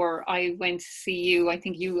before I went to see you, I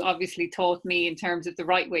think you obviously taught me in terms of the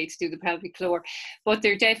right way to do the pelvic floor, but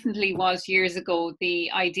there definitely was years ago the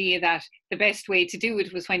idea that the best way to do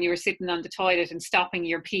it was when you were sitting on the toilet and stopping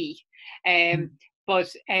your pee.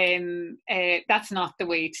 But that's not the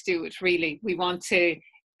way to do it, really. We want to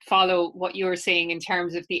follow what you're saying in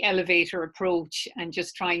terms of the elevator approach and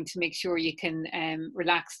just trying to make sure you can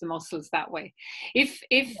relax the muscles that way. If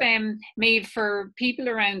Maeve, for people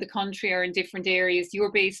around the country or in different areas,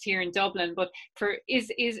 you're based here in Dublin, but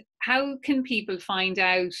how can people find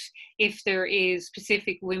out if there is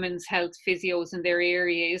specific women's health physios in their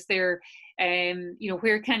area? Is there,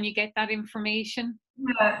 where can you get that information?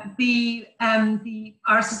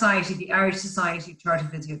 Our society, the Irish Society of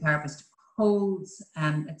Chartered Physiotherapists, holds,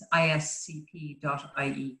 it's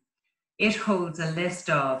iscp.ie. It holds a list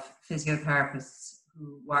of physiotherapists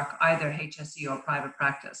who work either HSE or private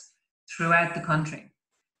practice throughout the country.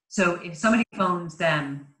 So if somebody phones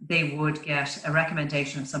them, they would get a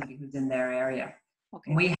recommendation of somebody who's in their area.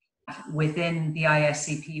 Okay. We have, within the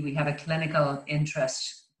ISCP, we have a clinical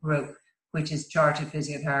interest group, which is chartered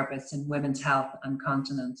physiotherapists in women's health and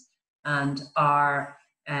continence, and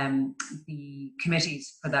the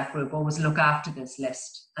committees for that group always look after this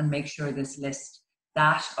list and make sure this list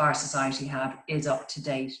that our society have is up to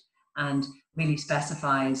date and really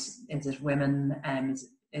specifies, is it women,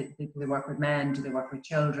 do they work with men, do they work with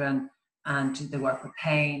children, and do they work with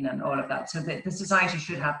pain and all of that. So the society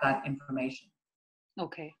should have that information.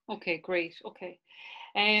 Okay, great, okay.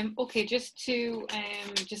 Okay, just to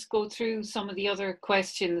just go through some of the other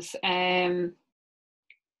questions.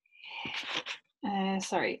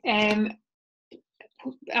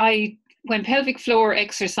 When pelvic floor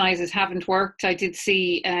exercises haven't worked, I did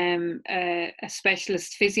see a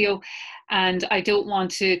specialist physio, and I don't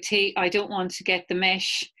want to get the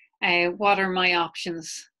mesh. What are my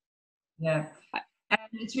options? Yeah.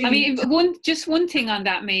 One thing on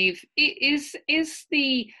that, Maeve,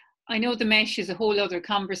 I know the mesh is a whole other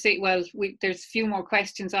conversation. Well, there's a few more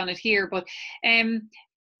questions on it here, but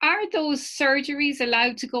are those surgeries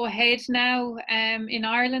allowed to go ahead now in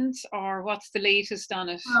Ireland, or what's the latest on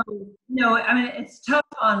it? No, I mean, it's tough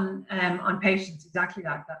on patients, exactly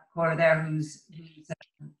that caller there who's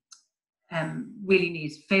really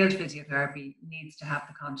needs failed physiotherapy, needs to have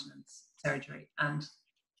the continence surgery. And,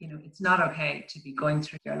 it's not okay to be going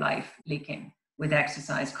through your life leaking with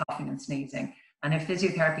exercise, coughing and sneezing. And if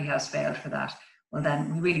physiotherapy has failed for that, well,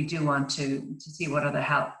 then we really do want to see what other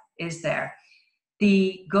help is there.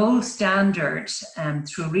 The gold standard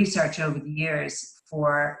through research over the years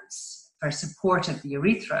for support of the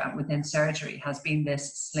urethra within surgery has been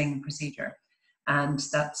this sling procedure. And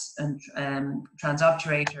that's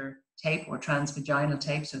transobturator tape or transvaginal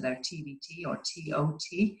tape, so they're TVT or TOT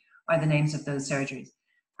are the names of those surgeries.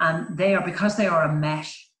 And because they are a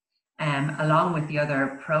mesh, along with the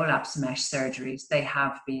other prolapse mesh surgeries, they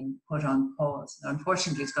have been put on pause. Now,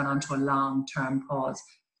 unfortunately, it's gone on to a long-term pause.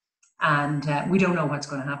 And we don't know what's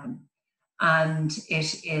going to happen. And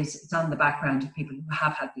it's on the background of people who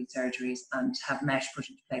have had these surgeries and have mesh put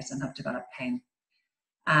into place and have developed pain.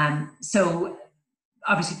 So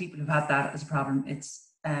obviously people who've had that as a problem, it's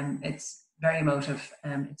very emotive,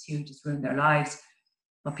 it's huge, it's ruined their lives.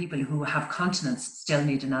 But people who have continence still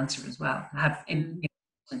need an answer as well, have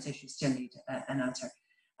continence issues still need an answer.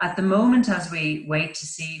 At the moment, as we wait to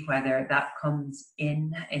see whether that comes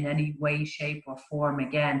in any way, shape or form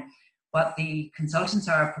again, what the consultants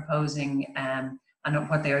are proposing and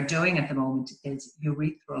what they are doing at the moment is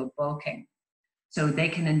urethral bulking. So they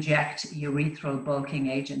can inject urethral bulking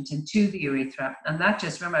agent into the urethra. And that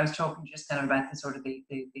just, remember I was talking just kind of about the sort of the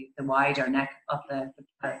wider neck of the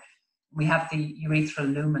bladder. We have the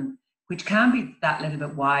urethral lumen, which can be that little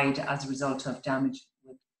bit wide as a result of damage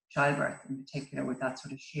with childbirth, in particular with that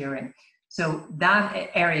sort of shearing. So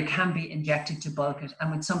that area can be injected to bulk it,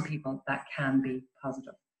 and with some people that can be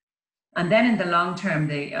positive. And then in the long term,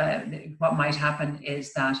 what might happen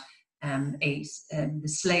is that the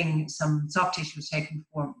sling, some soft tissue is taken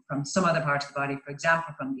from some other part of the body, for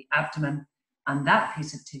example, from the abdomen, and that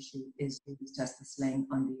piece of tissue is used as the sling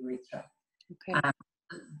on the urethra. Okay.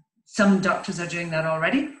 Some doctors are doing that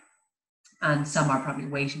already, and some are probably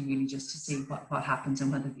waiting really just to see what happens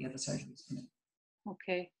and whether the other surgeries come in.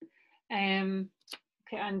 Okay.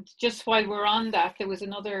 Okay, and just while we're on that, there was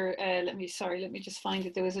another, let me just find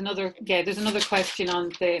it. There's another question on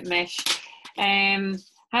the mesh.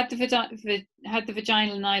 Had the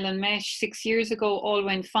vaginal nylon mesh 6 years ago, all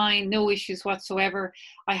went fine, no issues whatsoever.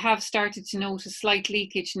 I have started to notice slight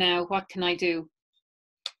leakage now. What can I do?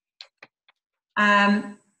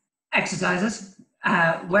 Exercises.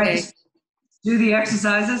 Do the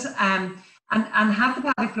exercises and have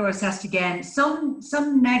the pelvic floor assessed again.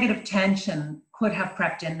 Some negative tension could have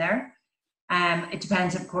crept in there. It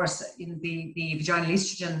depends, of course, the vaginal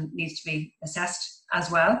estrogen needs to be assessed as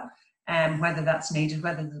well, whether that's needed,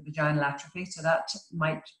 whether there's vaginal atrophy. So that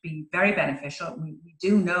might be very beneficial. We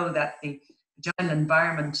do know that the vaginal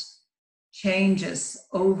environment changes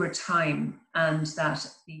over time, and that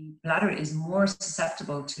the bladder is more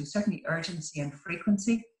susceptible to certainly urgency and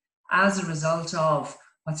frequency as a result of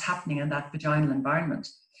what's happening in that vaginal environment.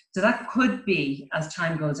 So that could be, as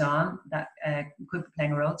time goes on, that could be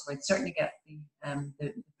playing a role. So I'd certainly get the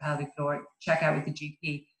pelvic floor check out with the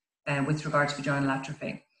GP with regard to vaginal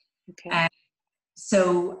atrophy. Okay.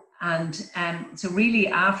 So really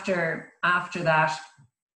after that,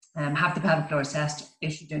 have the pelvic floor assessed,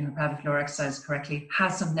 is she doing her pelvic floor exercise correctly,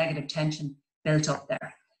 has some negative tension built up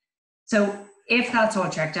there. So if that's all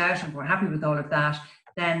checked out and we're happy with all of that,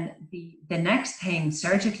 then the next thing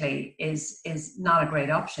surgically is not a great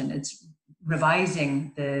option. It's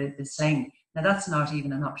revising the sling. Now that's not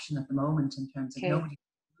even an option at the moment in terms of nobody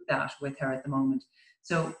can do that with her at the moment.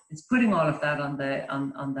 So it's putting all of that on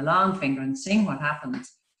the long finger and seeing what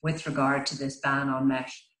happens with regard to this ban on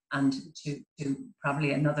mesh, and to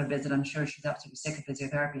probably another visit. I'm sure she's absolutely sick of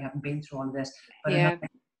physiotherapy, having been through all of this, but another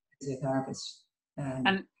physiotherapist.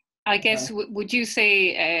 And I guess, would you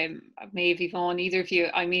say, Maeve, Yvonne, either of you,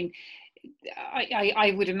 I mean,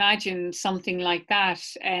 I would imagine something like that.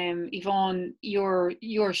 Yvonne,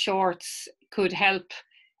 your shorts could help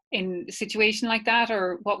in a situation like that,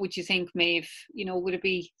 or what would you think, Maeve? You know, would it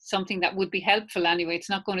be something that would be helpful anyway? It's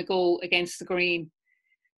not going to go against the grain.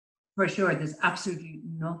 For sure, there's absolutely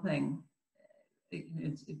nothing.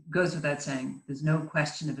 It goes without saying. There's no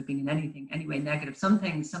question of it being in anything, anyway, negative. Some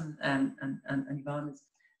things, and Yvonne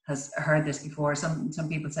has heard this before. Some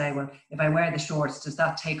people say, well, if I wear the shorts, does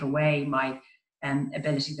that take away my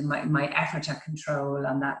ability, my effort at control,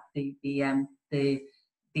 and that looking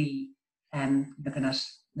at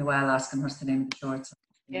Noelle asking what's the name of the shorts.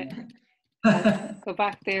 Yeah. Go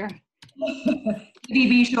back there.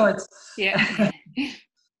 DB shorts. Yeah.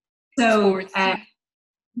 So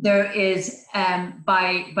there is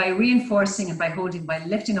by reinforcing and by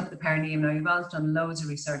lifting up the perineum. Now, Yvonne's done loads of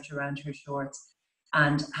research around her shorts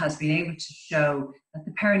and has been able to show that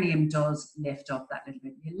the perineum does lift up that little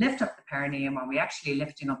bit. You lift up the perineum, are we actually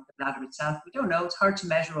lifting up the bladder itself? We don't know. It's hard to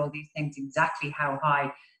measure all these things exactly how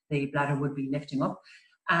high the bladder would be lifting up.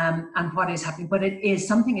 And what is happening, but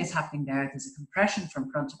something is happening there. There's a compression from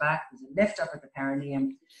front to back, there's a lift up at the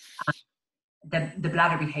perineum. The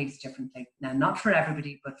bladder behaves differently. Now, not for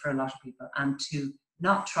everybody, but for a lot of people. And to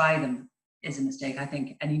not try them is a mistake. I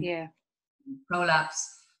think any prolapse,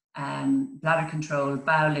 bladder control,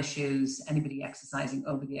 bowel issues, anybody exercising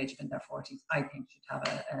over the age of in their 40s, I think should have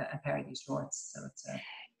a pair of these shorts. So it's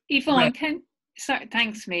Yvonne,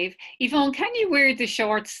 thanks, Maeve. Yvonne, can you wear the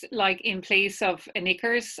shorts like in place of a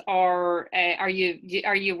knickers, or are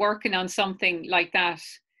you working on something like that?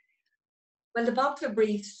 Well, the boxer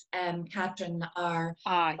briefs, Catherine, are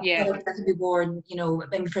that can be worn, you know,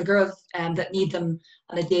 maybe for girls that need them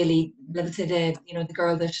on a daily. Let's say the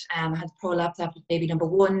girl that has prolapse after baby number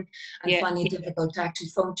 1 and finding it difficult to actually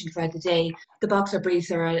function throughout the day. The boxer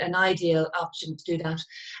briefs are an ideal option to do that.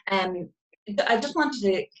 I just wanted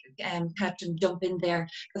to, Catherine, jump in there,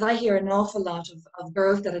 because I hear an awful lot of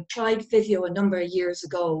girls that had tried physio a number of years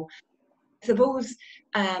ago. I suppose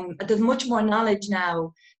there's much more knowledge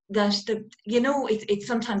now that it's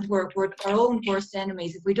sometimes we're our own worst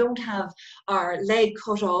enemies. If we don't have our leg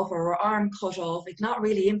cut off or our arm cut off, it's not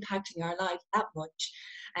really impacting our life that much.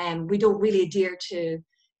 We don't really adhere to,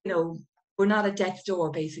 we're not at death's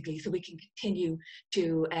door basically, so we can continue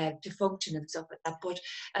to function and stuff like that. But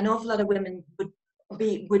an awful lot of women would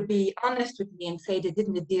be honest with me and say they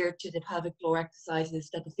didn't adhere to the pelvic floor exercises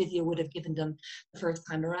that the physio would have given them the first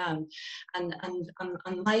time around. And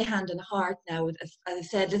on my hand and heart now, as I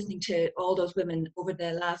said, listening to all those women over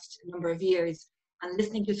the last number of years and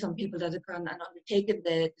listening to some people that have gone and undertaken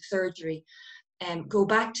the surgery, go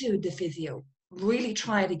back to the physio, really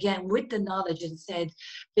try it again with the knowledge and said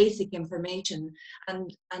basic information,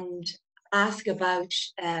 and ask about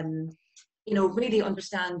really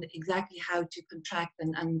understand exactly how to contract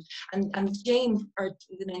and Jane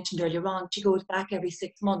mentioned earlier on, she goes back every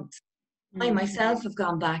 6 months. I myself have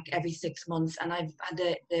gone back every 6 months, and I've had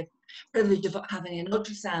the privilege of having an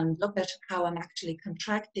ultrasound, look at how I'm actually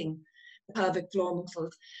contracting the pelvic floor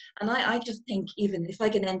muscles. And I just think, even it's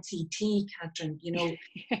like an NCT, Catherine, it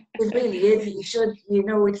really is. You should,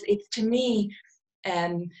 it's to me,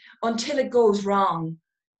 until it goes wrong,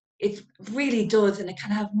 it really does, and it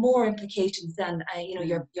can have more implications than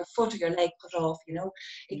your foot or your leg cut off.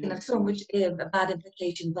 It can have so much bad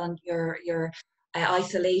implications on your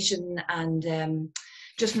isolation and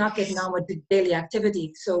just not getting on with the daily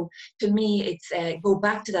activity. So to me, it's go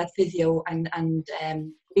back to that physio and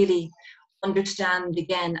really understand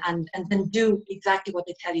again and then do exactly what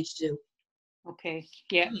they tell you to do. Okay,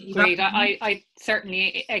 yeah, great. I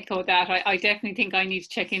certainly echo that. I definitely think I need to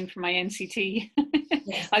check in for my NCT.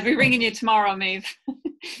 Yes. I'll be ringing you tomorrow, Maeve.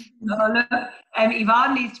 Oh, look,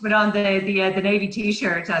 Yvonne needs to put on the Navy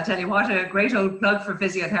T-shirt. I'll tell you what, a great old plug for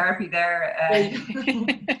physiotherapy there.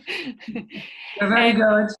 You're very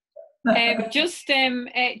good.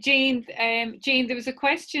 Jane, there was a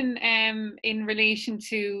question in relation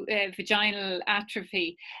to vaginal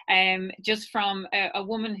atrophy, just from a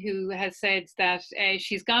woman who has said that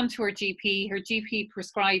she's gone to her GP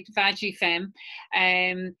prescribed Vagifem,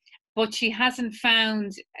 but she hasn't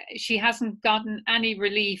gotten any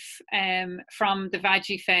relief from the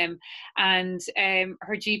Vagifem, and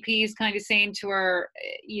her GP is kind of saying to her,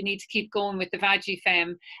 you need to keep going with the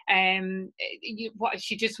Vagifem.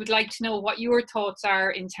 She just would like to know what your thoughts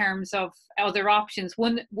are in terms of other options.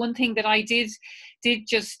 One thing that I did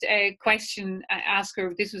just ask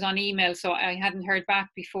her, this was on email, so I hadn't heard back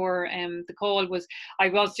before the call, was I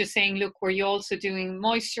was just saying, look, were you also doing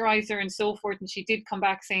moisturizer and so forth? And she did come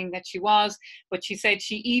back saying that she was, but she said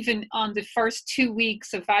she, even on the first 2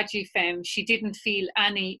 weeks of Vagifem, she didn't feel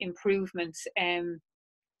any improvements in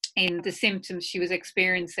the symptoms she was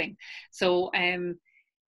experiencing. So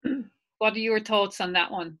what are your thoughts on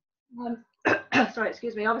that one? Sorry,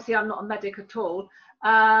 excuse me. Obviously, I'm not a medic at all.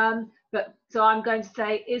 But so I'm going to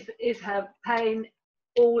say, is her pain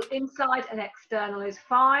all inside and external is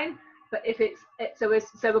fine? But if so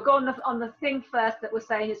we'll go on the thing first that we're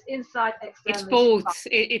saying is inside, external. It's both.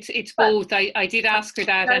 It's both. I did ask her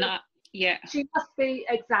that, and yeah. She must be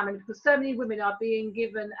examined, because so many women are being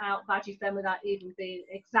given out Vagifem without even being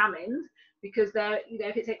examined, because they're,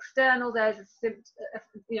 if it's external, there's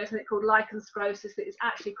something called lichen sclerosis that is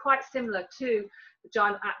actually quite similar to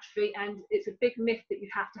vaginal atrophy, and it's a big myth that you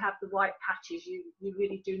have to have the white patches. You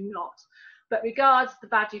really do not. But regards the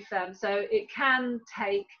Vagifem, so it can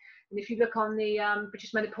take, and if you look on the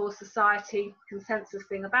British Menopause Society consensus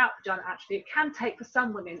thing about vaginal atrophy, it can take for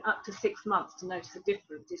some women up to 6 months to notice a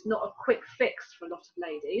difference. It's not a quick fix for a lot of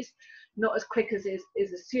ladies, not as quick as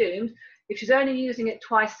is assumed. If she's only using it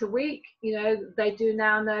twice a week, they do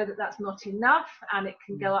now know that that's not enough, and it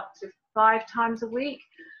can go up to 5 times a week.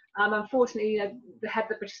 Unfortunately, the head of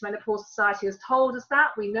the British Menopause Society has told us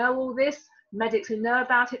that. We know all this. Medics who know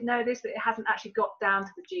about it know this, but it hasn't actually got down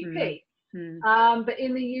to the GP. But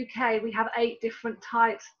in the UK, we have 8 different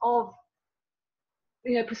types of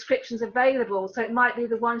prescriptions available. So it might be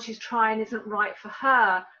the one she's trying isn't right for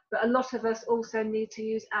her. But a lot of us also need to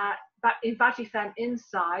use Vagifem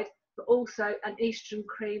inside, but also an estrogen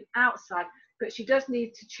cream outside. But she does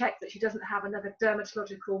need to check that she doesn't have another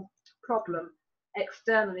dermatological problem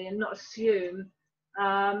externally, and not assume.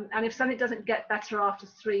 And if something doesn't get better after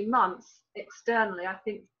 3 months externally, I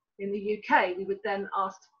think in the UK we would then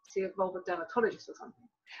ask to see a vulva dermatologist or something.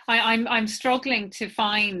 I'm struggling to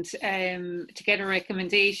find to get a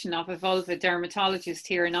recommendation of a vulva dermatologist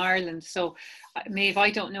here in Ireland. So, Maeve,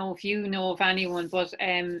 I don't know if you know of anyone, but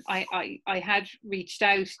I had reached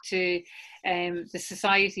out to the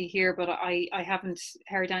society here, but I haven't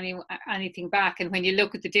heard anything back. And when you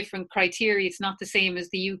look at the different criteria, it's not the same as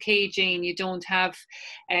the UK, Jane. You don't have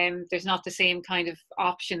there's not the same kind of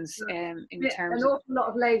options in terms. An awful lot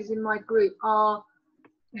of ladies in my group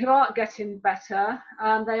who aren't getting better,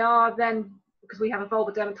 they are then, because we have a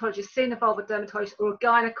vulva dermatologist, seeing a vulva dermatologist or a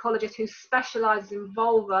gynecologist who specialises in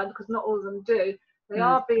vulva, because not all of them do, they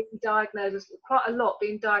are being diagnosed, quite a lot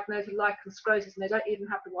being diagnosed with lichen sclerosis, and they don't even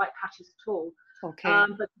have the white patches at all. Okay.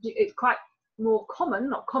 But it's quite more common,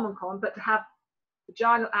 not common, but to have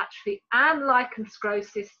vaginal atrophy and lichen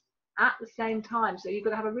sclerosis at the same time. So you've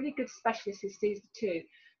got to have a really good specialist who sees the two,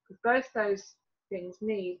 because both those things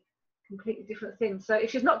need completely different things. So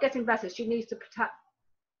if she's not getting better, she needs to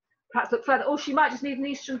perhaps look further, or she might just need an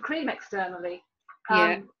estrogen cream externally.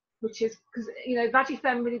 Which is because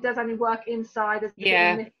Vagifem really does only work inside.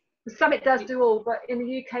 Some it does do all, but in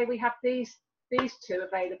the UK we have these 2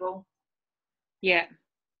 available. I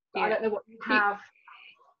don't know what you have.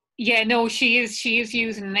 Yeah, no, she is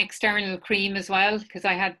using an external cream as well, because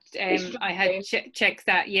I had checked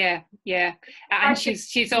that. And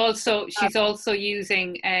she's also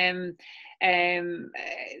using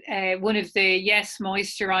one of the Yes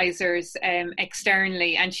moisturizers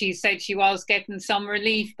externally, and she said she was getting some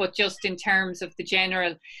relief, but just in terms of the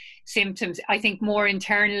general symptoms, I think more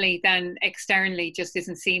internally than externally, just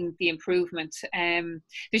isn't seeing the improvement.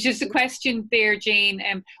 There's just a question there,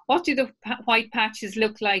 Jane. What do the white patches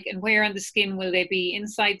look like, and where on the skin will they be?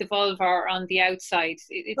 Inside the vulva or on the outside?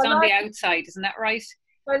 It's on the outside, isn't that right?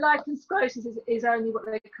 So lichen sclerosis is only what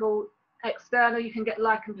they call external. You can get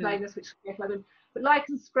lichen planus, which is but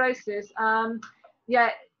lichen sclerosis,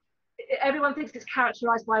 everyone thinks it's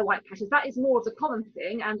characterized by white patches. That is more of the common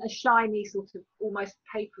thing, and a shiny sort of almost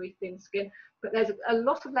papery thin skin. But there's a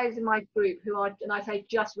lot of ladies in my group who are, and I say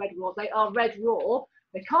just red raw, they are red raw.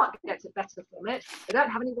 They can't get it better from it. They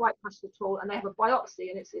don't have any white patches at all, and they have a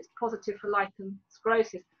biopsy, and it's positive for lichen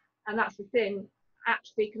sclerosis. And that's the thing.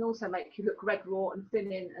 Actually, can also make you look red raw and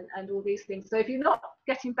thinning and all these things. So if you're not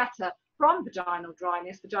getting better from vaginal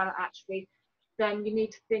dryness, vaginal atrophy, then you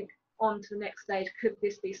need to think on to the next stage. Could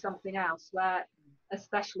this be something else where a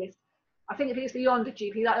specialist, I think if it's beyond a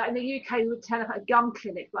GP, like in the UK, we would turn up at a gum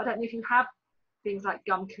clinic, but I don't know if you have things like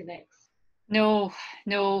gum clinics. No,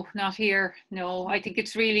 not here. No, I think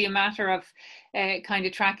it's really a matter of kind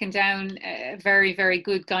of tracking down a very, very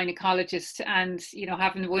good gynecologist, and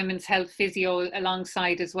having a women's health physio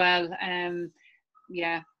alongside as well.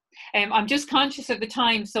 Yeah. I'm just conscious of the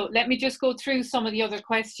time, so let me just go through some of the other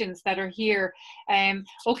questions that are here.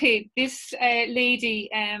 Okay, this lady,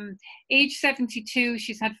 age 72,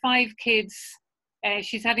 she's had 5 kids.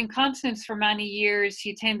 She's had incontinence for many years. She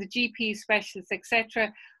attended GP specialists,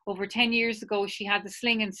 etc. Over 10 years ago, she had the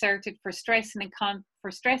sling inserted for stress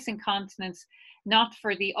incontinence, not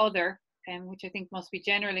for the other, which I think must be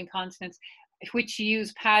general incontinence, which she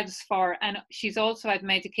used pads for. And she's also had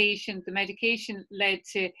medication. The medication led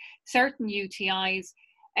to certain UTIs.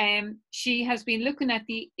 She has been looking at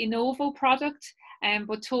the Innovo product,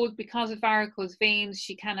 but told because of varicose veins,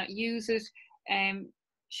 she cannot use it.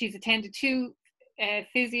 She's attended 2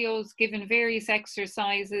 physios, given various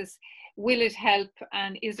exercises. Will it help,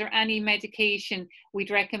 and is there any medication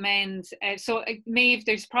we'd recommend? So Maeve,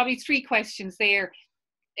 there's probably 3 questions there.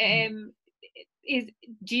 Do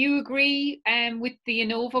you agree with the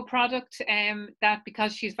Innovo product, that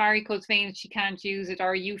because she's varicose veins she can't use it, or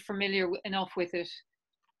are you familiar enough with it?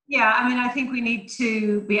 Yeah, I mean, I think we need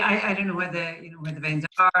to be, I don't know where the veins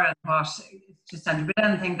are and what, it's just under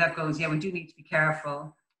anything that goes, yeah, we do need to be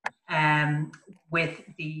careful with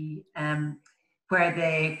the where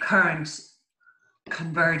the current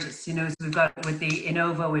converges, so we've got with the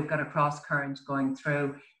Innovo, we've got a cross current going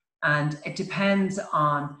through, and it depends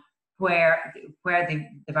on where the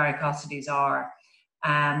varicosities are.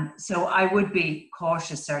 So I would be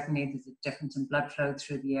cautious. Certainly there's a difference in blood flow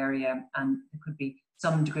through the area, and there could be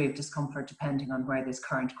some degree of discomfort depending on where this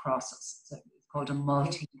current crosses. So it's called a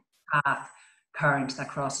multi-path current that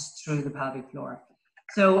crosses through the pelvic floor.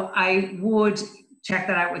 So I would check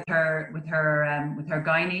that out with her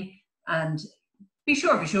gynae, and be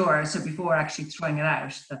sure. So before actually throwing it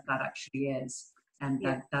out, that actually is, and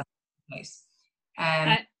that's the case.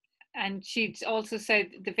 And she'd also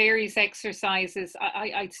said the various exercises,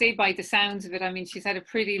 I'd say by the sounds of it, I mean, she's had a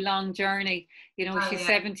pretty long journey. She's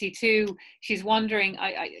 72. She's wondering,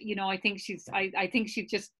 I think she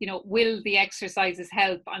just, will the exercises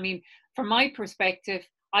help? I mean, from my perspective,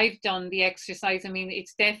 I've done the exercise. I mean,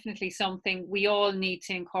 it's definitely something we all need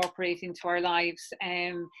to incorporate into our lives.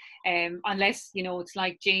 Unless, it's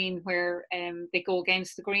like Jane, where they go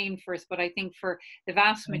against the grain first. But I think for the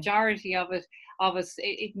vast majority of us,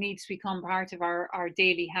 it needs to become part of our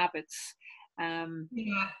daily habits.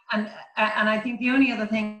 Yeah, and I think the only other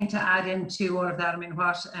thing to add into all of that, I mean,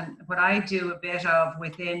 what I do a bit of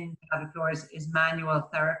within pelvic floor is manual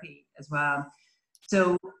therapy as well.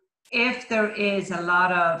 So if there is a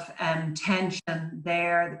lot of tension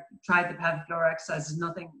there, tried the pelvic floor exercises,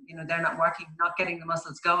 nothing, they're not working, not getting the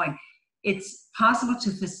muscles going, it's possible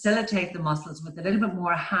to facilitate the muscles with a little bit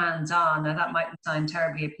more hands-on. Now that mightn't sound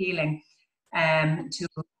terribly appealing to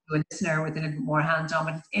a listener with a little bit more hands-on,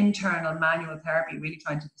 but it's internal manual therapy, really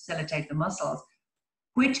trying to facilitate the muscles,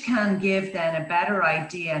 which can give then a better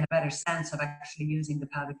idea and a better sense of actually using the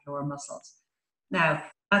pelvic floor muscles. Now,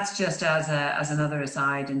 that's just as another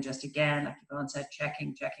aside, and just again, like Yvonne said,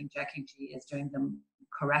 checking she is doing them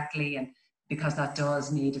correctly, and because that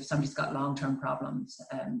does need, if somebody's got long-term problems,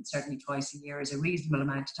 certainly twice a year is a reasonable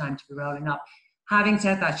amount of time to be rolling up. Having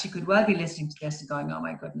said that, she could well be listening to this and going, oh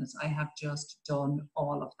my goodness, I have just done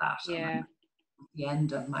all of that. Yeah. At the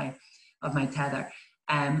end of my tether.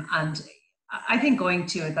 And I think going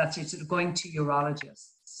to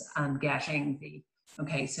urologists and getting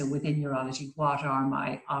okay, so within urology, what are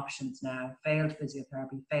my options now? Failed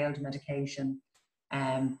physiotherapy, failed medication,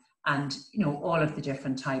 and all of the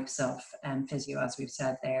different types of physio, as we've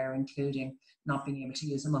said there, including not being able to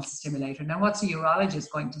use a muscle stimulator. Now, what's a urologist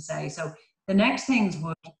going to say? So the next things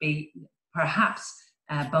would be perhaps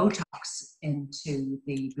Botox into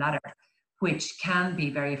the bladder, which can be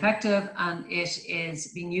very effective, and it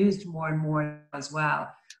is being used more and more as well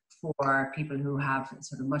for people who have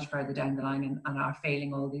sort of much further down the line and are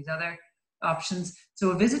failing all these other options.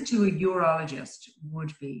 So a visit to a urologist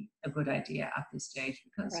would be a good idea at this stage,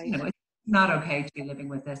 because Right. you know, it's not okay to be living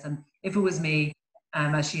with this. And if it was me,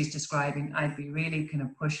 as she's describing, I'd be really kind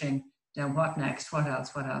of pushing down, what next, what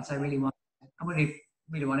else, I really want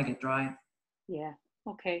to get dry. Yeah.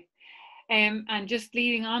 Okay. And just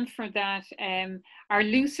leading on from that, are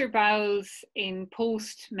looser bowels in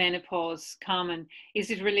post-menopause common?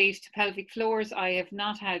 Is it related to pelvic floors? I have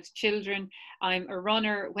not had children. I'm a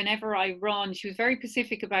runner. Whenever I run, she was very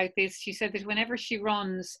specific about this. She said that whenever she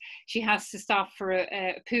runs, she has to stop for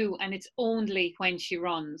a poo, and it's only when she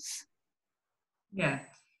runs. Yeah.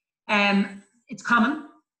 It's common.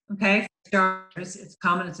 Okay. It's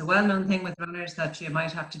common. It's a well-known thing with runners that you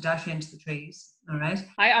might have to dash into the trees. All right.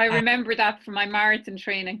 I remember that from my marathon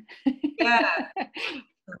training. Yeah.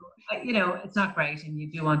 So, you know, it's not great, and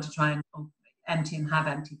you do want to try and empty and have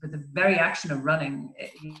empty, but the very action of running,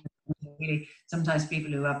 really, sometimes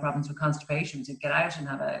people who have problems with constipation to get out and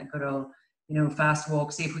have a good old, you know, fast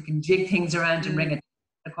walk, see if we can jig things around and bring it.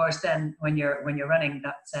 Of course, then when you're running,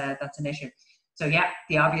 that's an issue. So yeah,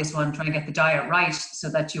 the obvious one, try and get the diet right so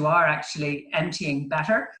that you are actually emptying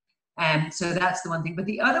better. So that's the one thing. But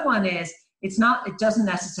the other one is, it doesn't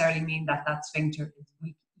necessarily mean that sphincter is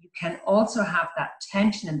weak. You can also have that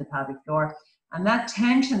tension in the pelvic floor, and that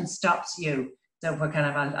tension stops you. So we're kind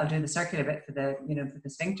of, I'll do the circular bit for the, you know, for the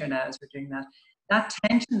sphincter now as we're doing that. That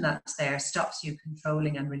tension that's there stops you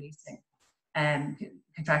controlling and releasing,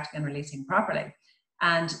 contracting and releasing properly.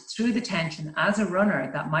 And through the tension, as a runner,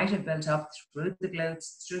 that might have built up through the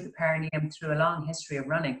glutes, through the perineum, through a long history of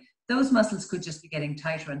running, those muscles could just be getting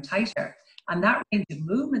tighter and tighter. And that range of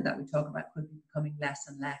movement that we talk about could be becoming less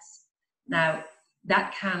and less. Now,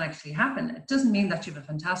 that can actually happen. It doesn't mean that you have a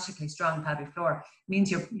fantastically strong pelvic floor. It means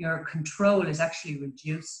your control is actually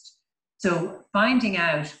reduced. So finding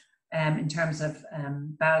out in terms of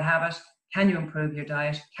bowel habit, can you improve your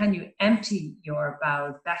diet? Can you empty your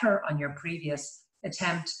bowel better on your previous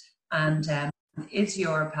attempt? And is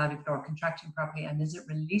your pelvic floor contracting properly, and is it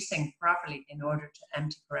releasing properly in order to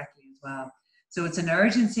empty correctly as well? So it's an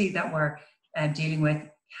urgency that we're dealing with.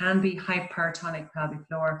 Can be hypertonic pelvic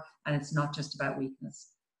floor, and it's not just about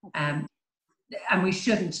weakness. And we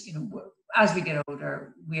shouldn't, you know, as we get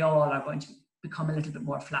older, we all are going to become a little bit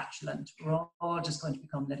more flatulent. We're all just going to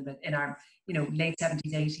become a little bit in our, you know, late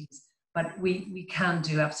 70s, 80s. But we can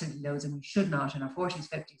do absolutely loads, and we should not in our 40s,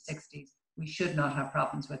 50s, 60s. We should not have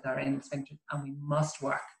problems with our anal sphincter, and we must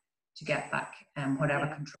work to get back whatever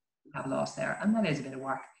control we have lost there. And that is a bit of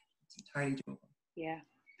work. It's entirely doable. Yeah.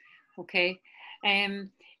 Okay.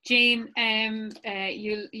 Jane,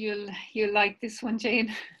 you'll like this one,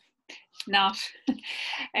 Jane. Not.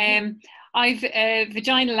 I've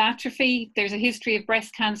vaginal atrophy. There's a history of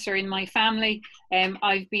breast cancer in my family.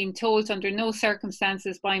 I've been told under no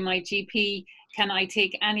circumstances by my GP can I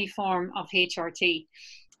take any form of HRT.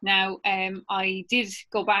 Now, I did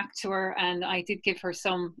go back to her, and I did give her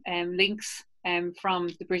some links from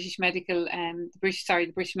the British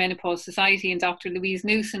Menopause Society and Dr. Louise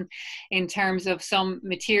Newson, in terms of some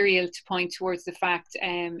material to point towards the fact,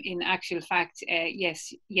 in actual fact,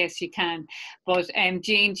 yes, you can. But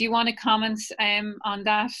Jane, do you want to comment on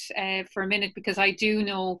that for a minute? Because I do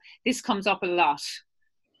know this comes up a lot.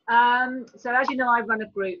 So as you know, I run a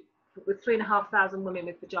group with 3,500 women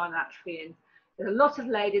with vaginal atrophy in. There's a lot of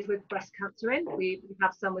ladies with breast cancer in. We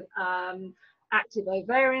have some with active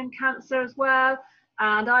ovarian cancer as well.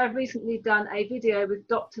 And I've recently done a video with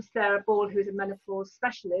Dr. Sarah Ball, who's a menopause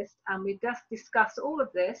specialist, and we just discussed all of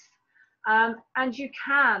this. And you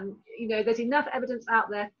can, you know, there's enough evidence out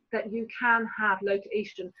there that you can have local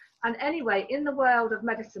estrogen. And anyway, in the world of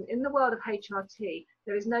medicine, in the world of HRT,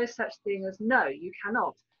 there is no such thing as no, you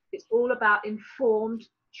cannot. It's all about informed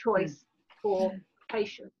choice for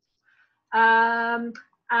patients. And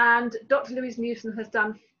Dr. Louise Newson has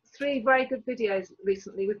done 3 very good videos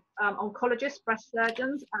recently with oncologists, breast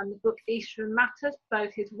surgeons, and the book Estrogen Matters.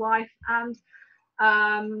 Both his wife and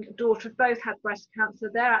daughter have both had breast cancer.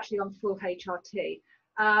 They're actually on full HRT.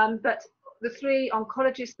 But the 3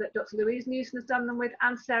 oncologists that Dr. Louise Newson has done them with,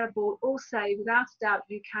 and Sarah Ball, all say without a doubt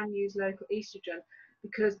you can use local estrogen,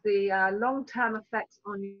 because the long-term effects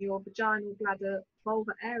on your vaginal, bladder,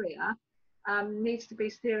 vulva area needs to be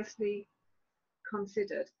seriously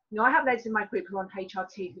considered. You know, I have ladies in my group who are on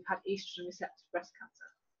HRT who've had estrogen receptor breast cancer.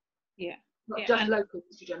 Yeah. Not just local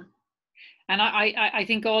estrogen. And I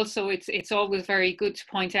think also it's always very good to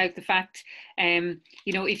point out the fact, you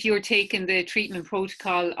know, if you're taking the treatment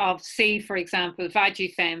protocol of, say, for example,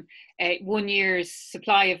 Vagifem, 1 year's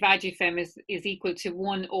supply of Vagifem is equal to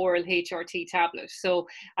 1 oral HRT tablet. So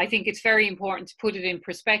I think it's very important to put it in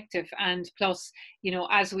perspective. And plus, you know,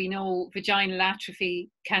 as we know, vaginal atrophy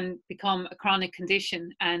can become a chronic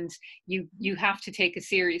condition, and you have to take it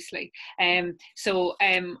seriously. So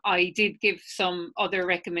I did give some other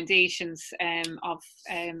recommendations of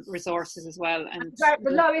resources as well. And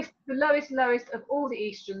the lowest of all the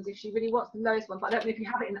estrogens, if she really wants the lowest one, but I don't know if you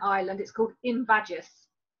have it in Ireland, it's called Invagis.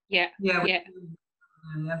 Yeah.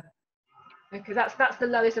 Okay, that's the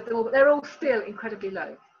lowest of them all, but they're all still incredibly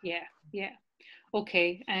low. Yeah.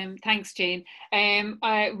 Okay, thanks, Jane.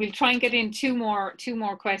 We'll try and get in two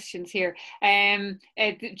more questions here.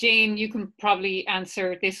 Jane, you can probably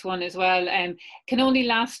answer this one as well. Can only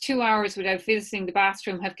last 2 hours without visiting the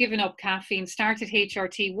bathroom. Have given up caffeine. Started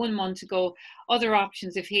HRT 1 month ago. Other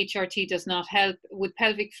options if HRT does not help. Would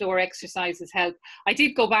pelvic floor exercises help? I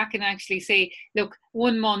did go back and actually say, look,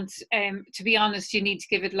 1 month. To be honest, you need to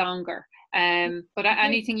give it longer. But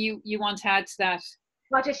anything you want to add to that?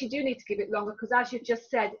 I guess you do need to give it longer, because as you've just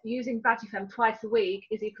said, using Vagifem twice a week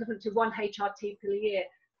is equivalent to 1 HRT pill a year.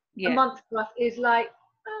 A month for us is like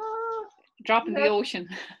drop in the ocean.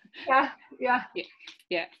 Yeah.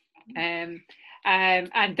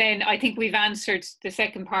 And then I think we've answered the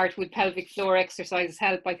second part. Would pelvic floor exercises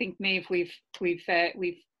help? I think, Maeve, we've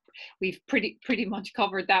pretty much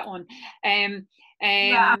covered that one.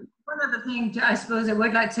 One other thing, I suppose I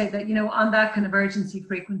would like to say that, you know, on that kind of urgency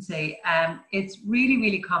frequency, it's really,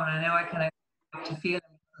 really common. I know I kind of to feel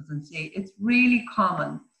and see it's really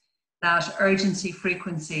common that urgency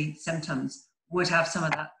frequency symptoms would have some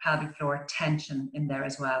of that pelvic floor tension in there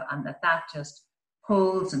as well, and that just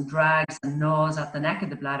pulls and drags and gnaws at the neck of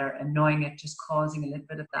the bladder, annoying it, just causing a little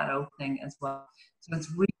bit of that opening as well. So it's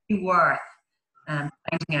really worth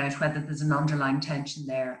finding out whether there's an underlying tension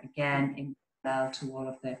there, again, in parallel to all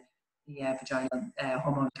of the vaginal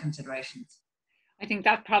hormonal considerations. I think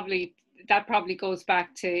that probably goes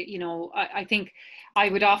back to, you know, I think I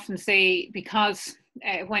would often say, because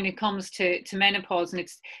when it comes to menopause, and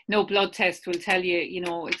it's no blood test will tell you, you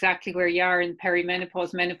know, exactly where you are in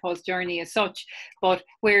menopause journey as such, but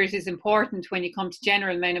where it is important when you come to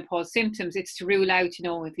general menopause symptoms, it's to rule out, you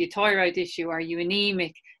know, if you have thyroid issue, are you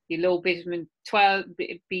anemic, you low vitamin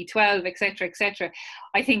B12, etc.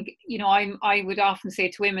 I think, you know, I would often say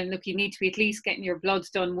to women, look, you need to be at least getting your bloods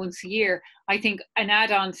done once a year. I think an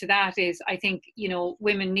add-on to that is, I think, you know,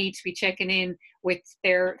 women need to be checking in with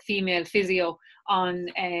their female physio on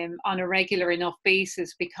a regular enough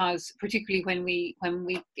basis, because particularly when we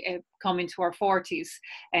come into our 40s,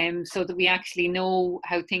 so that we actually know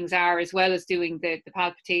how things are, as well as doing the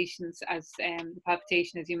palpitations, as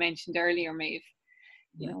you mentioned earlier, Maeve.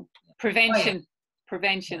 You know, prevention.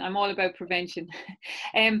 I'm all about prevention.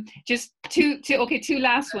 Just two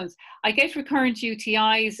last ones. I get recurrent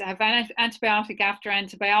UTIs. I have antibiotic after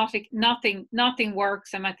antibiotic. Nothing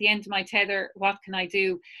works. I'm at the end of my tether. What can I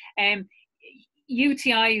do?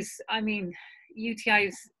 UTIs. I mean,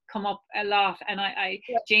 UTIs come up a lot, and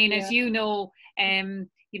Jane, as you know,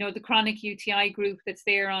 you know, the chronic UTI group that's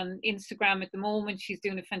there on Instagram at the moment, she's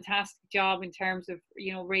doing a fantastic job in terms of,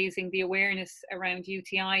 you know, raising the awareness around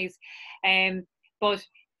UTIs. But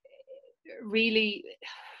really,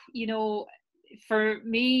 you know, for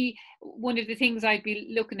me, one of the things I'd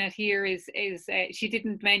be looking at here is she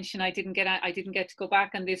didn't mention, I didn't get to go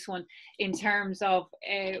back on this one, in terms of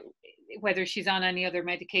whether she's on any other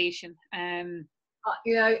medication.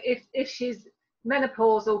 You know, if she's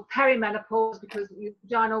menopause or perimenopause, because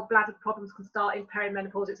vaginal bladder problems can start in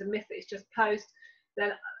perimenopause, it's a myth that it's just post,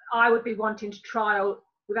 then I would be wanting to trial,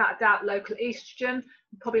 without a doubt, local estrogen,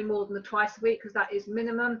 probably more than the twice a week, because that is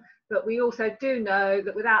minimum. But we also do know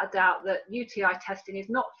that, without a doubt, that UTI testing is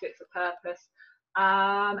not fit for purpose,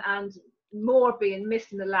 and more are being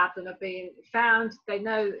missed in the lab than are being found. They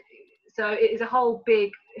know, so it is a whole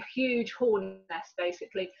big, huge hornet's nest,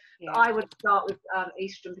 basically. Yeah. I would start with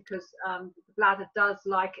estrogen, because the bladder does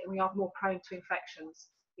like it, and we are more prone to infections.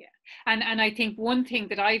 Yeah, and I think one thing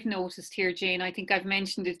that I've noticed here, Jane, I think I've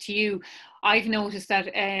mentioned it to you, I've noticed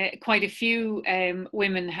that quite a few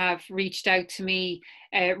women have reached out to me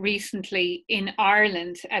recently in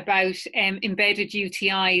Ireland about embedded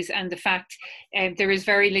UTIs, and the fact there is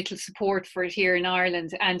very little support for it here in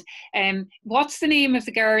Ireland. And what's the name of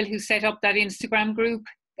the girl who set up that Instagram group?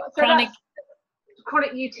 So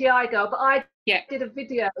chronic UTI girl, but I Yeah. did a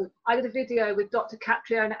video. I did a video with Dr.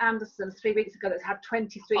 Catriona Anderson 3 weeks ago that's had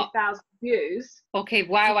 23,000 views. Okay,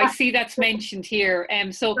 wow, I see that's mentioned here.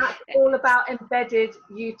 So that's all about embedded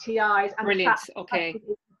UTIs and brilliant. fat Okay.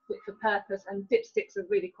 fit for purpose, and dipsticks are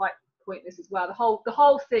really quite pointless as well. The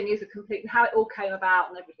whole thing is a complete, how it all came about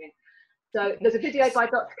and everything. So there's a video by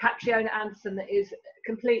Dr. Catriona Anderson that is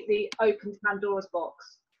completely opens Pandora's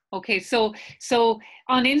box. Okay, so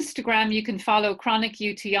on Instagram you can follow Chronic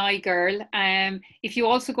UTI Girl. If you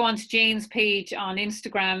also go onto Jane's page on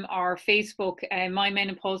Instagram or Facebook, My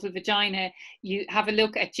Menopausal Vagina, you have a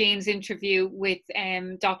look at Jane's interview with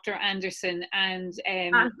Dr. Anderson and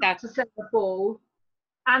Dr. Sarah Ball.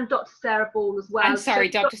 And Dr. Sarah Ball as well. I'm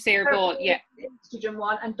sorry, so Dr. Sarah Ball, yeah. The estrogen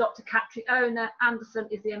one, and Dr. Catriona Anderson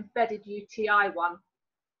is the embedded UTI one.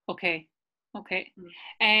 Okay. Okay.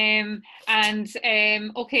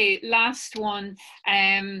 Okay, last one.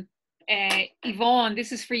 Yvonne,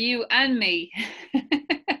 this is for you and me.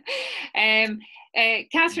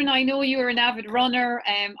 Catherine, I know you're an avid runner.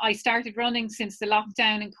 I started running since the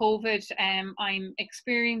lockdown and COVID. I'm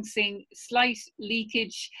experiencing slight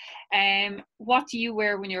leakage. What do you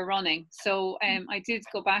wear when you're running? So I did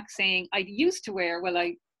go back saying I used to wear, well,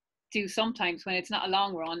 I do sometimes when it's not a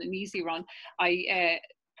long run, an easy run. I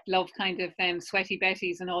love kind of sweaty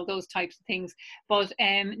betties and all those types of things, but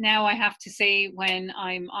now I have to say when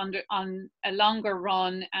I'm on a longer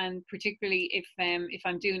run, and particularly if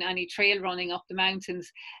I'm doing any trail running up the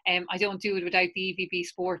mountains, I don't do it without the EVB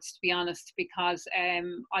Sports, to be honest, because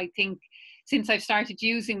I think since I've started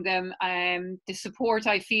using them, the support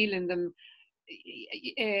I feel in them,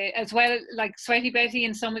 as well, like Sweaty Betty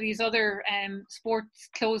and some of these other sports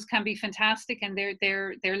clothes can be fantastic, and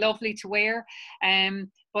they're lovely to wear.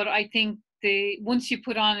 But I think once you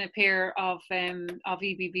put on a pair of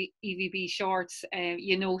EVB shorts,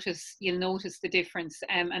 you'll notice the difference.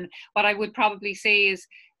 And what I would probably say is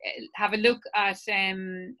have a look at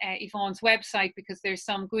Yvonne's website, because there's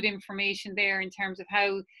some good information there in terms of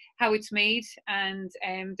how it's made, and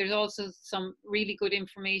there's also some really good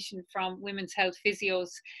information from women's health physios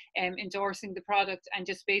endorsing the product and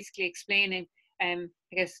just basically explaining I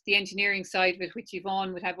guess the engineering side of it, which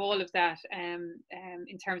Yvonne would have all of that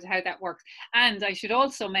in terms of how that works. And I should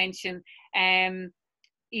also mention,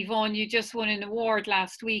 Yvonne, you just won an award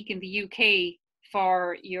last week in the UK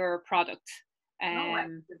for your product,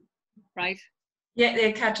 right?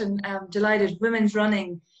 Yeah, Catherine, I'm delighted. Women's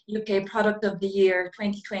Running UK Product of the Year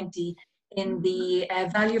 2020 in the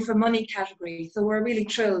value for money category. So we're really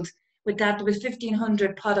thrilled with that. There was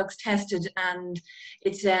 1,500 products tested, and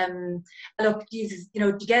it's look, Jesus, you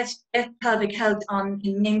know, to get pelvic health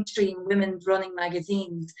in mainstream women's running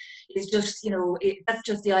magazines is just, you know, that's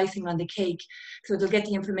just the icing on the cake. So they'll get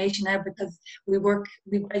the information out, because we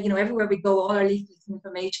you know, everywhere we go, all our leaflets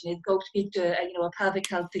information is go speak to a pelvic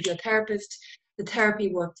health physiotherapist. The therapy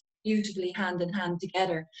works beautifully hand in hand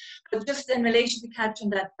together. But just in relation to Catherine,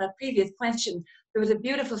 that previous question, there was a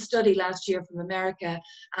beautiful study last year from America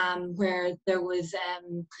where there was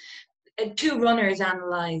 2 runners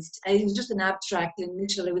analysed. It was just an abstract.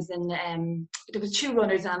 Initially, it was there was 2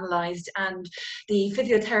 runners analysed, and the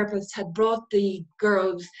physiotherapist had brought the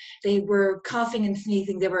girls. They were coughing and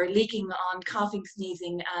sneezing. They were leaking on coughing,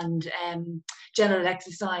 sneezing, and general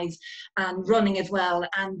exercise, and running as well.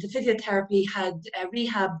 And the physiotherapy had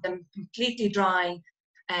rehabbed them completely dry.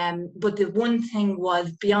 But the one thing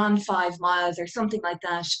was, beyond 5 miles or something like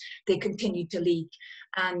that, they continued to leak.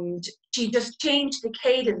 And she just changed the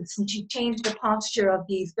cadence, and she changed the posture of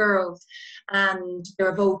these girls, and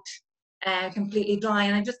they're both completely dry.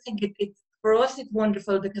 And I just think it's, for us, it's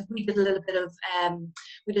wonderful, because we did a little bit of,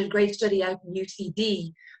 we did a great study out in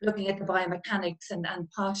UCD looking at the biomechanics and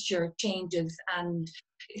posture changes. And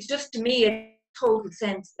it's just, to me, a total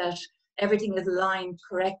sense that everything is aligned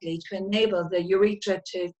correctly to enable the urethra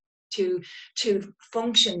to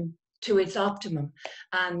function to its optimum.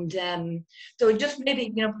 And so just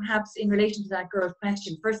maybe, you know, perhaps in relation to that girl's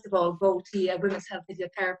question, first of all, go to a women's health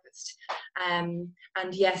physiotherapist. And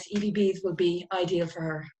yes, EVBs will be ideal for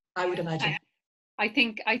her, I would imagine. I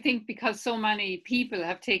think because so many people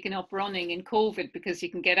have taken up running in COVID, because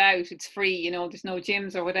you can get out, it's free, you know, there's no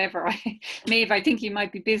gyms or whatever. Maeve, I think you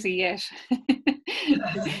might be busy yet.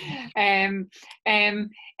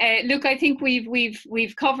 Look, I think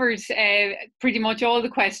we've covered pretty much all the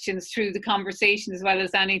questions through the conversation as well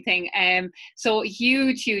as anything. So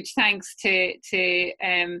huge thanks to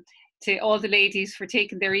to all the ladies for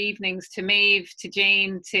taking their evenings, to Maeve, to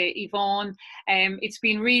Jane, to Yvonne. It's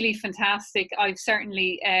been really fantastic. I've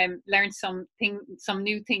certainly learned some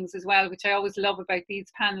new things as well, which I always love about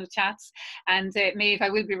these panel chats. And Maeve, I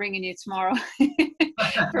will be ringing you tomorrow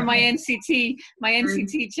for my NCT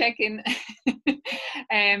check-in.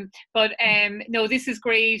 But no, this is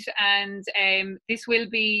great, and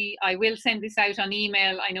I will send this out on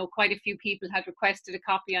email. I know quite a few people had requested a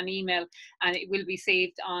copy on email, and it will be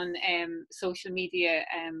saved on social media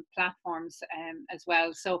platforms as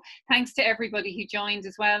well. So thanks to everybody who joined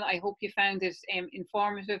as well. I hope you found it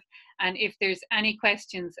informative, and if there's any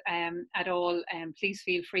questions at all, please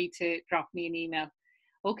feel free to drop me an email.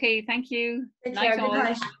 Okay, thank you. Take care. Good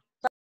night.